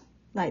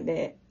 like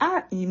that.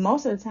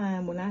 Most of the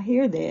time when I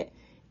hear that,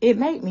 it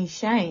make me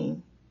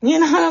shame. You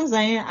know what I'm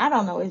saying? I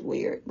don't know, it's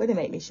weird, but it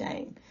make me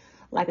shame.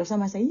 Like if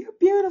somebody say, you're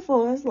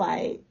beautiful, it's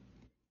like,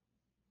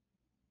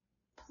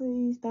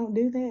 please don't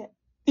do that.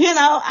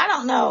 I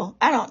don't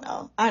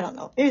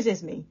know. It's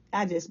just me.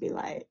 I just be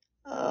like,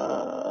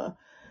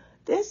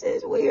 this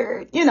is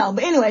weird.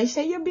 But anyway, she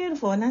said, you're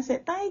beautiful. And I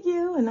said, thank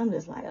you. And I'm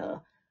just like,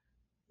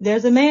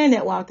 there's a man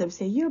that walked up and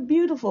said, you're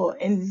beautiful.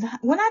 And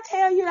when I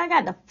tell you, I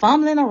got the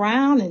fumbling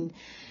around and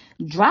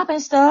dropping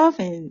stuff.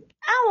 And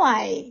I'm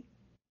like,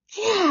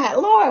 yeah,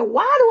 Lord,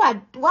 why do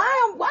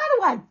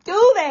I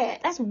do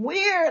that? That's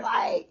weird.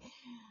 Like,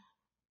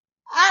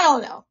 I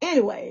don't know.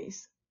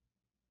 Anyways,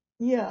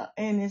 yeah.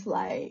 And it's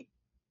like,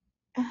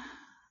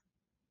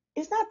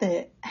 it's not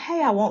that,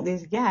 hey, I want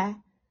this guy,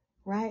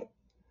 right?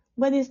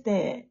 But it's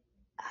that,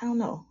 I don't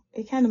know.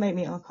 It kind of made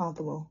me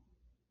uncomfortable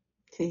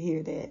to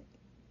hear that.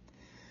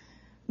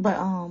 But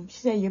she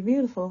said, you're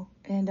beautiful.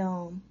 And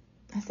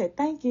I said,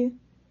 thank you.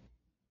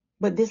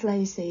 But this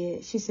lady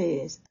said,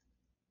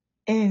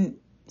 and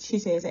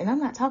I'm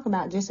not talking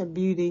about just a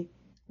beauty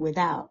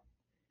without.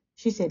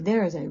 She said,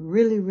 there is a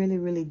really, really,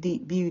 really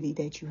deep beauty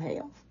that you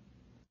have.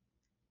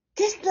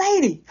 This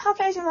lady,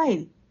 Caucasian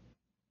lady.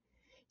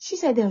 She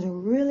said, there's a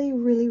really,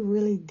 really,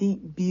 really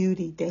deep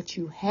beauty that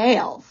you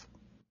have.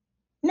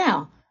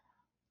 Now,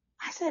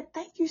 I said,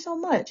 thank you so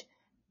much.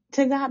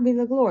 To God be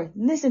the glory.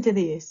 Listen to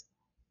this.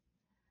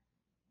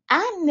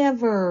 I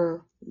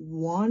never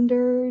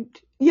wondered.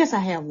 Yes, I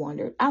have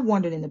wondered. I've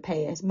wondered in the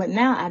past, but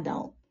now I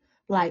don't.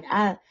 Like,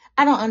 I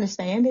don't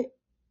understand it.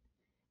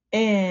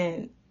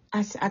 And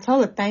I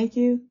told her thank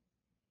you.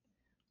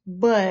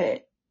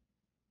 But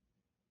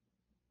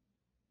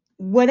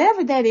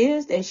whatever that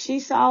is that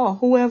she saw or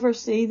whoever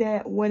see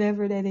that,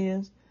 whatever that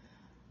is,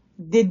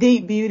 the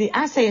deep beauty,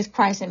 I say it's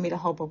Christ in me, the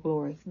hope of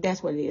glory.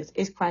 That's what it is.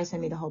 It's Christ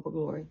in me, the hope of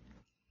glory.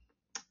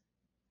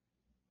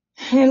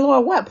 And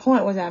Lord, what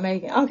point was I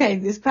making? Okay,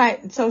 this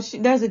Christ, so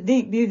there's a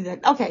deep beauty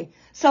that, okay,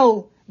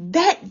 so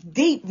that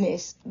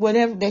deepness,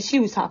 whatever that she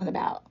was talking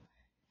about,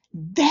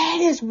 that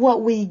is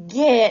what we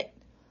get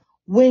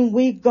when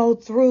we go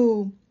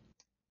through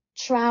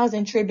trials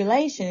and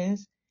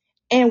tribulations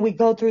and we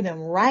go through them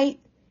right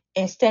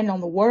and stand on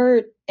the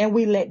word and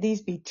we let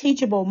these be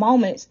teachable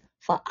moments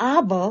for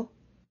Abba.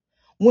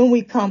 When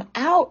we come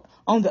out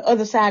on the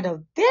other side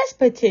of this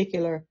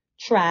particular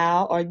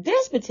trial or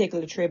this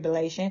particular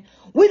tribulation,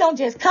 we don't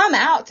just come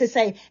out to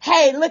say,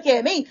 hey, look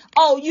at me.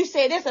 Oh, you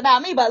said this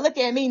about me, but look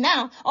at me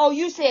now. Oh,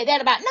 you said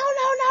that about, no.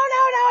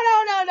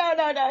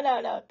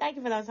 Thank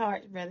you for those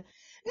hearts, brother.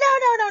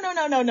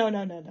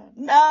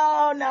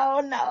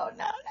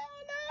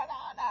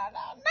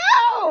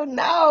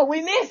 No.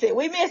 We miss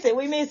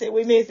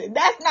it.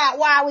 That's not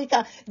why we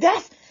come.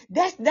 That's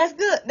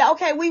good.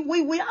 Okay,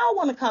 we all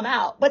want to come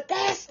out, but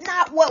that's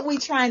not what we're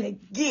trying to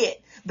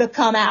get, the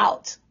come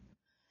out.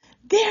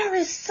 There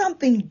is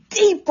something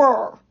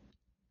deeper.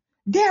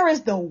 There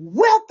is the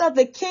wealth of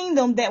the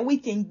kingdom that we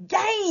can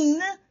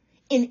gain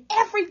in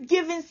every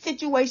given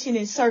situation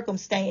and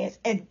circumstance.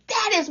 And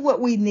that is what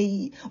we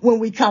need when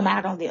we come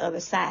out on the other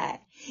side.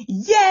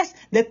 Yes,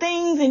 the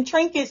things and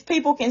trinkets,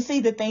 people can see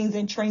the things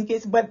and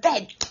trinkets, but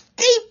that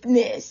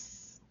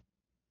deepness,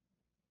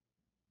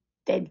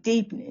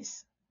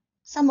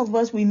 some of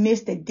us, we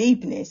miss the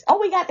deepness. Oh,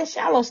 we got the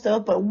shallow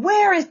stuff, but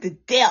where is the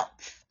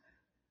depth?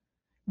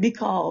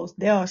 Because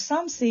there are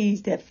some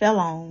seeds that fell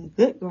on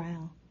good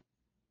ground.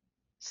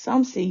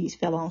 Some seeds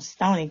fell on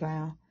stony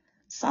ground.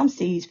 Some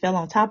seeds fell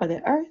on top of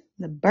the earth.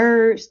 The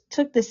birds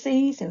took the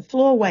seeds and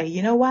flew away.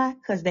 You know why?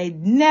 Because they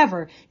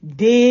never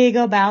dig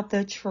about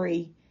the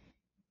tree.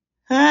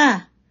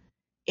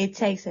 It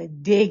takes a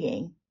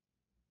digging.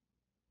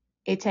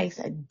 It takes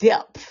a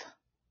depth.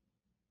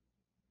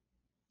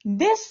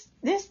 This,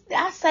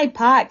 I say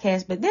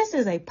podcast, but this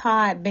is a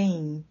pod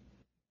bean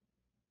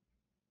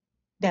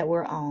that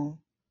we're on.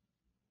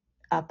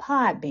 A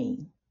pod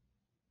bean.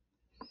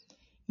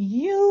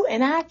 You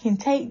and I can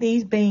take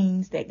these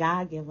beans that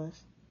God give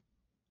us,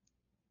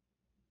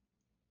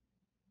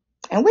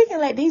 and we can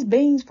let these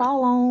beans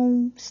fall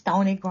on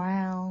stony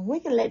ground. We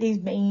can let these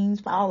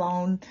beans fall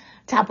on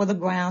top of the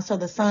ground so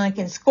the sun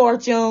can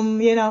scorch them.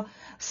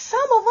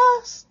 Some of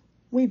us,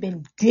 we've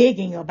been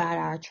digging about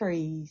our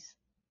trees.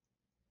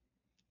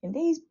 And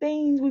these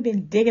beans, we've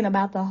been digging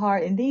about the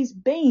heart. And these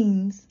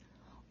beans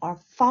are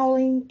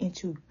falling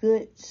into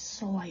good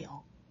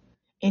soil,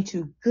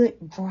 into good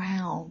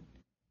ground.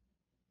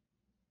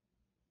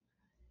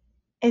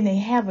 And they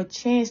have a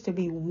chance to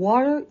be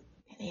watered.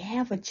 And they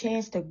have a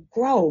chance to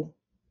grow.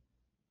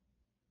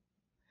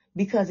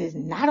 Because it's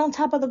not on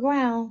top of the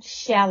ground,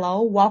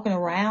 shallow, walking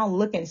around,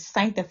 looking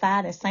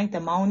sanctified and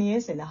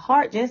sanctimonious. And the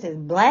heart just is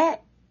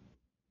black.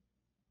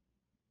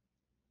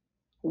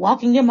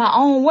 Walking in my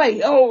own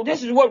way. Oh,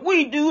 this is what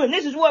we do. And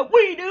this is what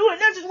we do. And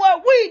this is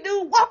what we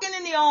do. Walking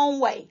in their own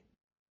way.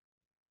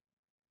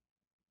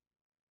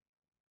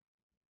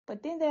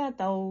 But then there are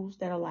those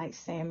that are like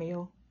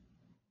Samuel.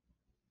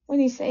 When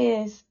he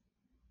says,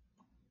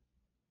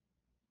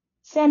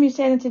 Samuel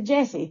said unto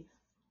Jesse,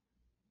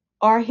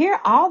 are here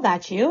all thy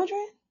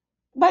children?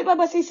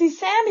 But see,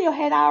 Samuel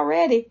had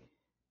already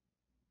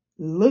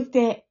looked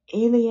at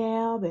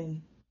Eliab,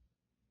 and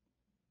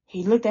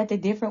he looked at the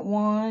different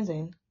ones,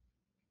 and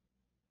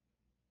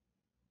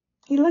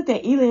he looked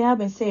at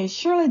Eliab and said,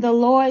 surely the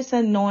Lord's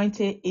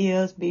anointed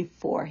is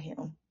before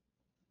him.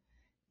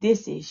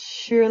 This is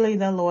surely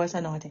the Lord's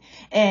anointed.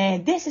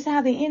 And this is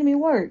how the enemy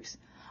works.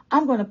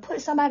 I'm going to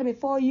put somebody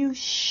before you.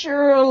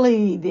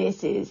 Surely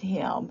this is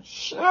him.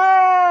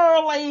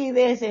 Surely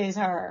this is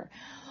her.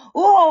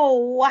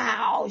 Oh,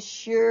 wow.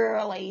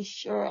 Surely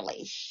this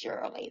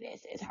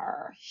is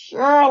her.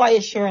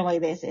 Surely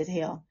this is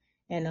him.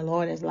 And the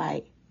Lord is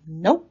like,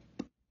 nope,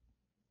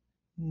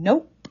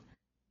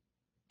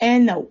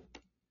 and nope.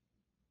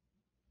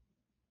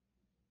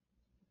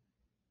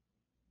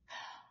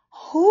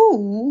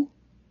 Who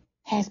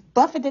has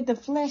buffeted the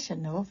flesh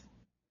enough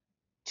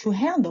to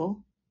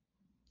handle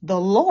the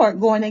Lord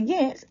going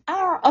against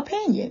our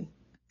opinion?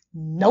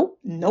 Nope,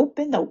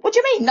 and nope. What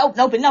you mean, nope,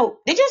 and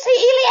nope? Did you see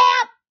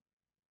Eliab?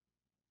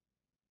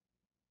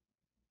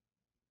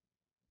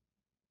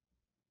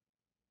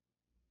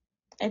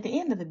 At the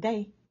end of the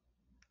day,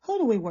 who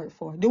do we work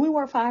for? Do we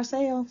work for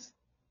ourselves?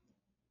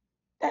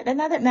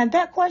 Now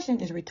that question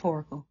is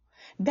rhetorical.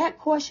 That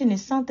question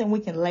is something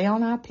we can lay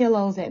on our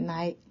pillows at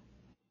night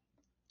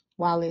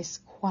while it's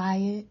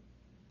quiet.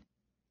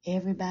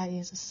 Everybody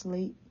is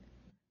asleep.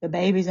 The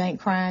babies ain't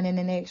crying in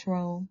the next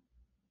room.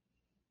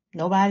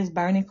 Nobody's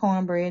burning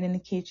cornbread in the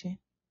kitchen.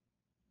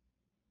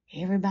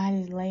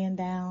 Everybody's laying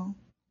down,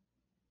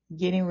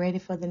 getting ready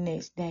for the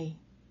next day.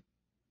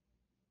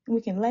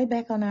 We can lay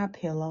back on our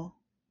pillow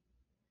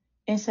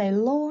and say,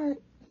 Lord,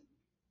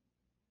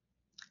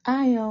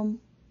 I am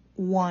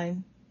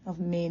one of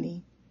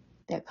many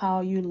that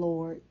call you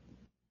Lord.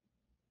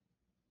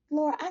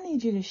 Lord, I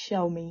need you to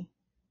show me.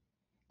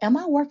 Am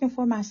I working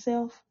for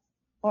myself,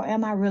 or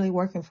am I really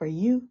working for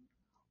you?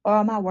 Or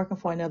am I working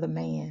for another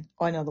man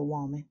or another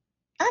woman?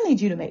 I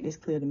need you to make this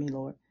clear to me,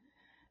 Lord.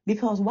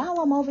 Because while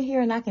I'm over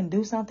here and I can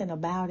do something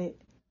about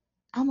it,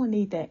 I'm going to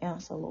need that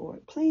answer,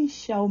 Lord. Please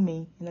show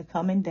me in the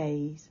coming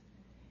days.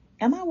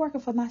 Am I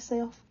working for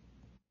myself?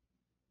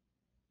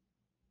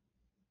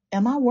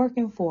 Am I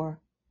working for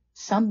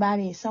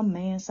somebody, some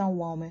man, some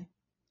woman?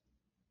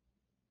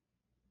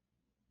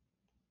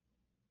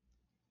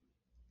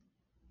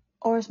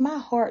 Or is my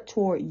heart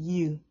toward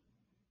you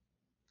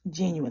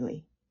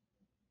genuinely?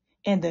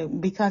 And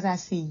because I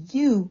see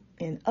you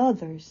in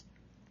others,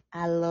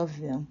 I love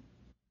them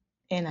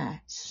and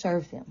I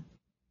serve them.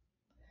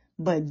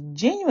 But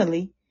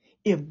genuinely,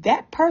 if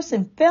that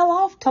person fell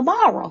off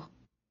tomorrow,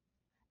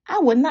 I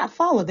would not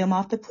follow them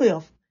off the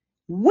cliff.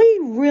 We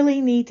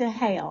really need to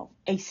have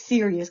a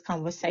serious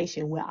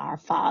conversation with our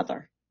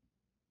Father.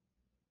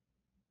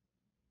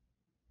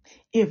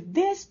 If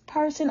this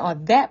person or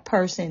that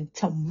person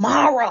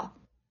tomorrow,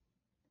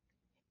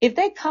 if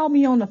they call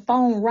me on the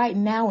phone right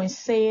now and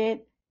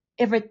said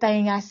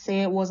everything I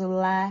said was a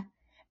lie,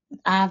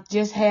 I've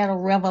just had a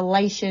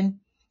revelation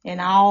and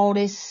all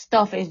this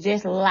stuff is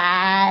just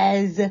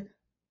lies.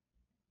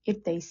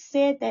 If they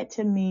said that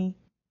to me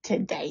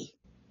today,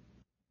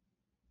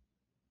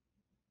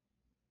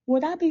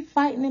 would I be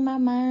fighting in my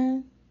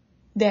mind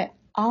that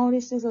all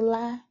this is a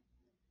lie?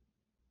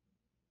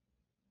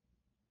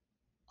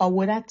 Or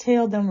would I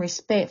tell them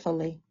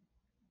respectfully,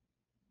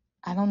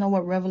 I don't know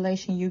what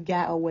revelation you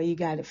got or where you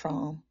got it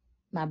from,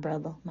 my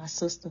brother, my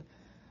sister,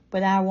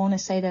 but I want to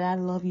say that I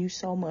love you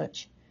so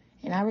much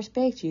and I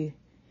respect you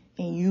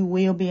and you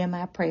will be in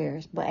my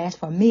prayers. But as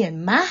for me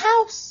and my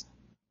house,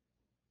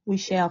 we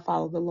shall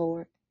follow the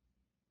Lord.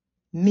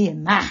 Me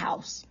and my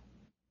house.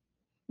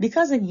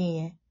 Because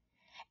again,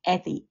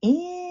 at the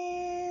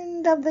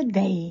end of the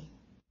day,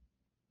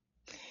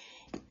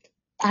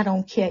 I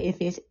don't care if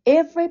it's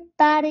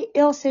everybody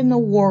else in the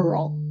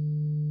world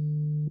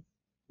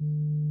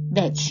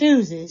that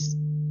chooses.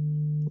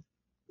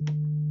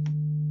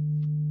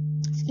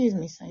 Excuse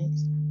me,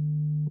 saints.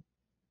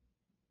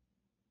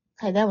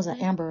 Okay, that was an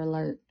Amber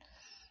Alert.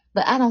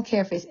 But I don't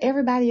care if it's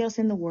everybody else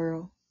in the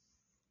world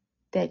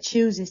that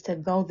chooses to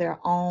go their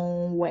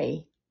own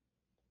way.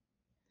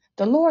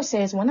 The Lord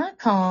says, when I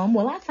come,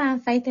 will I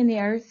find faith in the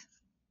earth?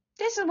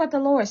 This is what the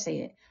Lord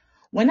said.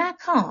 When I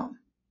come,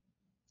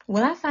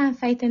 will I find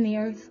faith in the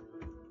earth?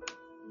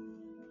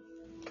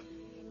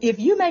 If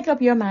you make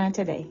up your mind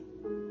today,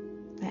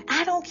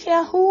 I don't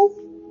care who,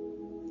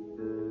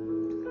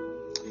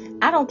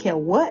 I don't care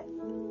what,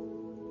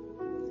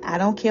 I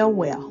don't care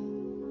where,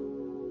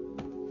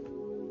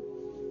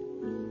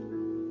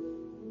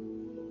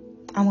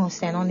 I'm going to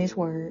stand on this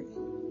word.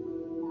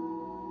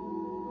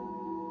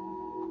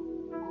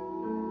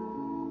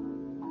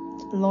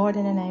 Lord,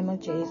 in the name of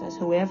Jesus,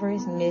 whoever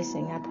is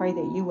missing, I pray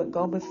that you would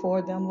go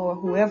before them, Lord.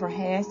 Whoever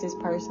has this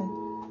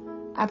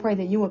person, I pray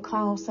that you would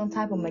cause some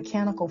type of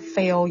mechanical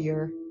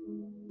failure.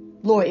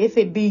 Lord, if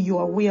it be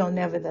your will,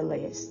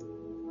 nevertheless.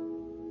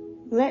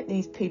 Let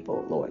these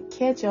people, Lord,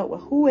 catch up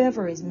with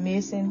whoever is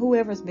missing,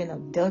 whoever's been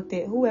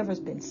abducted, whoever's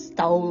been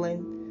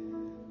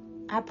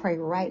stolen. I pray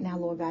right now,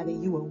 Lord God, that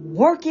you will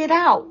work it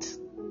out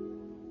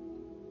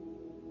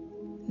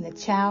in the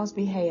child's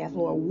behalf,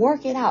 Lord.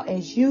 Work it out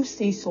as you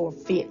see so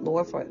fit,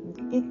 Lord.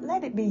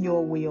 Let it be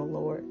your will,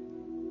 Lord.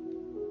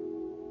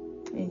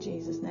 In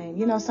Jesus' name.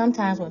 You know,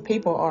 sometimes when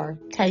people are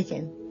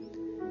taken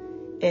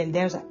and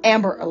there's an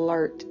Amber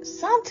Alert,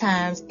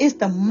 sometimes it's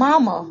the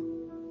mama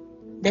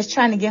that's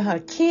trying to get her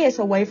kids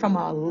away from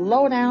a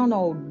low down,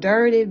 old,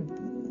 dirty,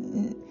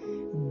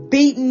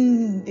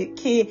 beaten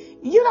kid.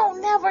 You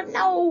don't never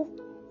know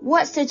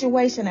what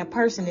situation a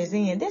person is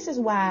in. This is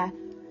why,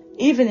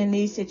 even in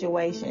these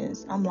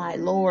situations, I'm like,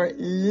 Lord,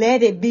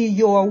 let it be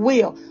your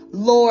will.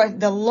 Lord,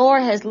 the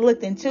Lord has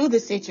looked into the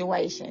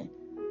situation.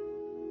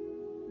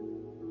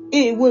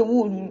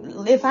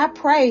 If I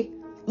pray,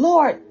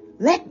 Lord,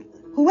 let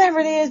whoever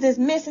it is that's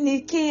missing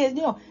these kids,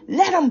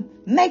 let them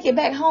make it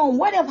back home.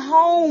 What if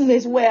home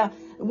is where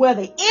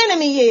the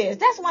enemy is?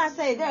 That's why I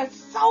say there's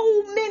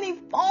so many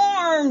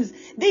farms.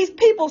 These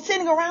people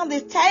sitting around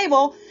this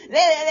table,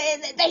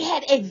 they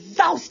had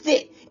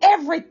exhausted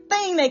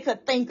everything they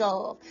could think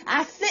of.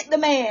 I sent the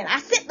man, I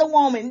sent the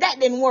woman, that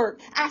didn't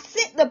work. I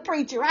sent the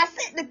preacher, I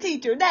sent the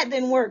teacher, that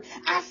didn't work.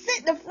 I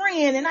sent the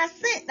friend, and I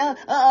sent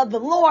the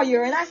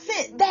lawyer, and I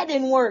sent, that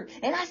didn't work.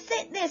 And I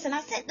sent this, and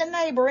I sent the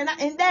neighbor, and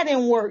that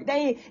didn't work.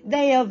 They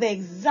have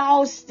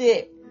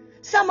exhausted.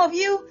 Some of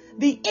you,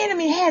 the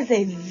enemy has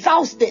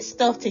exhausted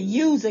stuff to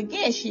use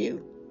against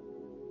you.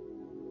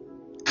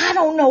 I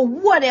don't know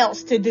what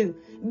else to do.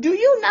 Do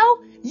you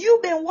know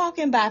you've been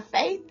walking by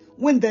faith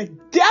when the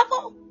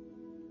devil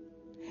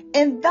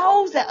and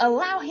those that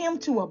allow him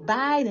to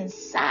abide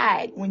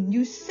inside, when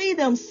you see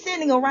them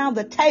sitting around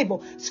the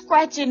table,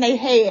 scratching their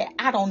head,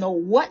 I don't know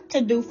what to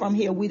do from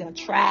here. We done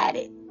tried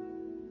it.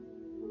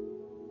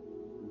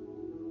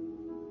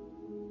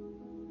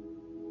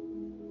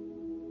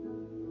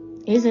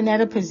 Isn't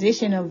that a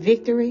position of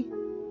victory?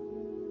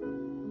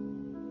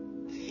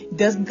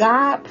 Does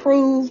God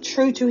prove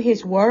true to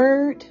his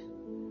word?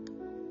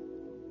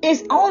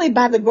 It's only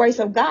by the grace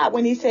of God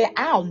when he said,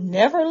 I'll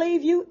never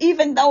leave you,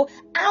 even though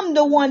I'm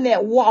the one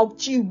that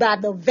walked you by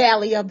the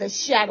valley of the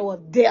shadow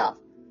of death.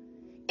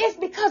 It's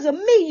because of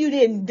me you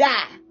didn't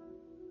die.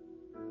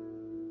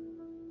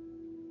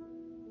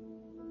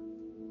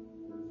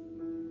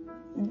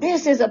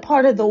 This is a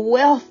part of the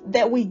wealth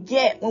that we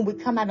get when we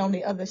come out on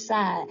the other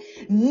side.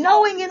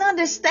 Knowing and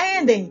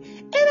understanding, it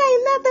ain't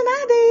nothing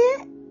I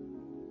did.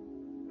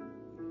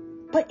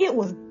 But it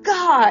was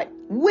God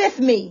with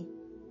me.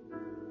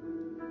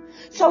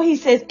 So he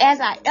says, as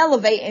I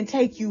elevate and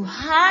take you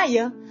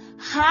higher,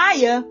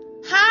 higher,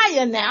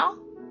 higher now,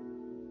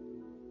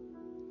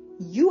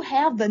 you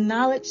have the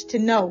knowledge to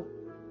know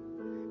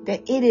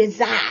that it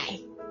is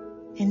I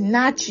and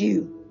not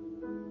you.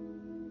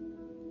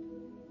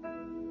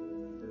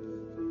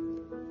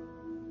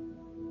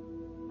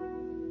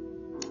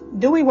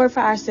 Do we work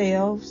for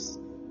ourselves?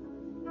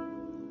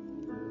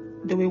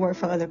 Do we work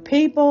for other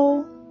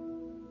people?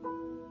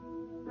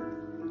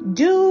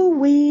 Do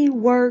we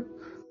work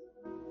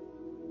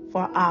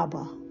for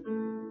Abba?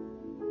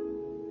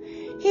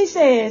 He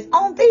says,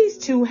 on these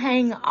two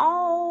hang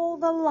all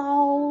the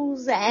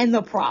laws and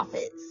the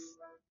prophets.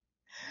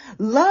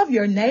 Love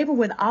your neighbor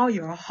with all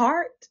your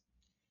heart,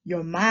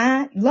 your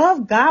mind.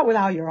 Love God with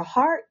all your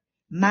heart,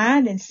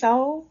 mind, and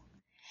soul.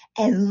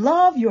 And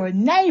love your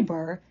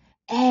neighbor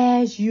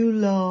as you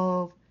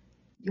love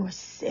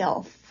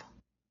yourself.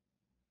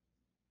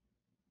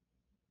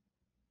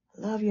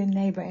 Love your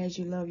neighbor as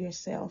you love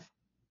yourself.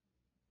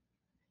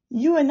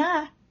 You and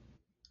I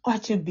are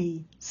to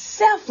be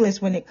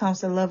selfless when it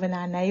comes to loving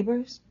our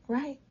neighbors,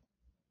 right?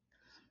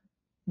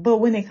 But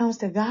when it comes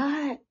to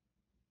God,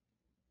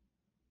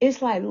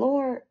 it's like,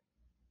 Lord,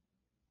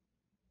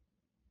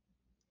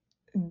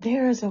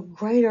 it's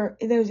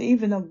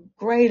even a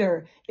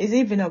greater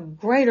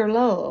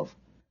love.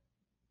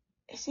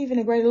 It's even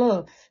a greater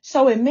love.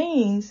 So it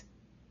means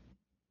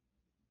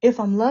if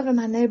I'm loving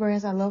my neighbor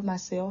as I love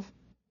myself,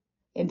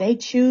 and they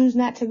choose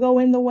not to go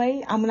in the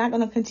way, I'm not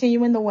going to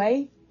continue in the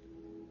way.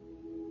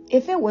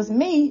 If it was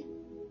me,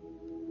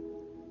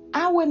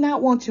 I would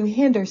not want to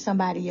hinder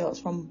somebody else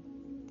from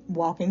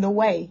walking the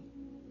way.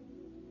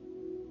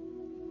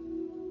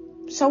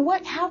 So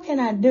how can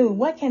I do?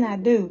 What can I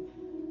do?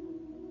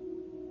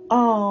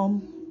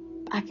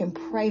 I can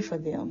pray for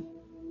them.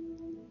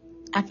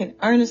 I can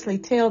earnestly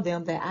tell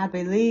them that I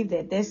believe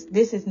that this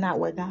is not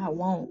what God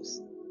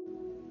wants.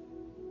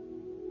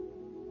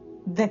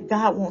 That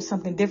God wants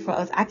something different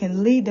for us. I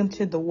can lead them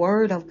to the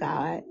word of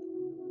God.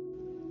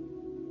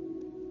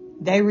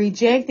 They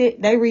rejected.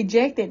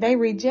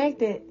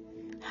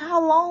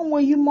 How long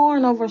will you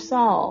mourn over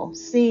Saul,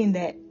 seeing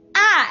that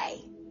I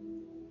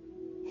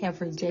have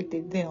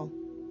rejected them?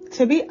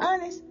 To be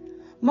honest,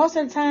 most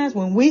of the times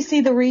when we see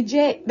the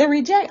reject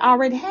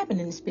already happened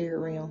in the spirit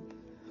realm.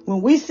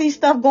 When we see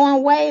stuff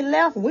going way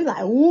left, we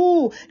like,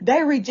 ooh,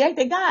 they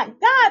rejected God.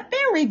 God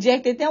been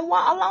rejected them a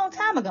long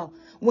time ago.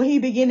 When he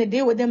began to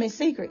deal with them in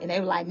secret, and they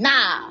were like,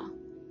 nah, I'm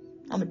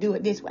going to do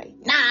it this way.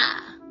 Nah,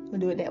 I'm going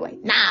to do it that way.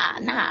 Nah.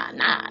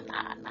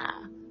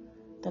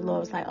 The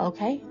Lord was like,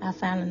 okay, I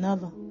found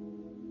another.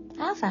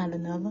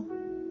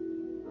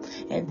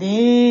 And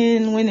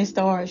then when it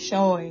started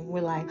showing,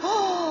 we're like,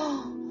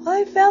 oh,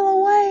 they fell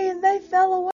away and they fell away.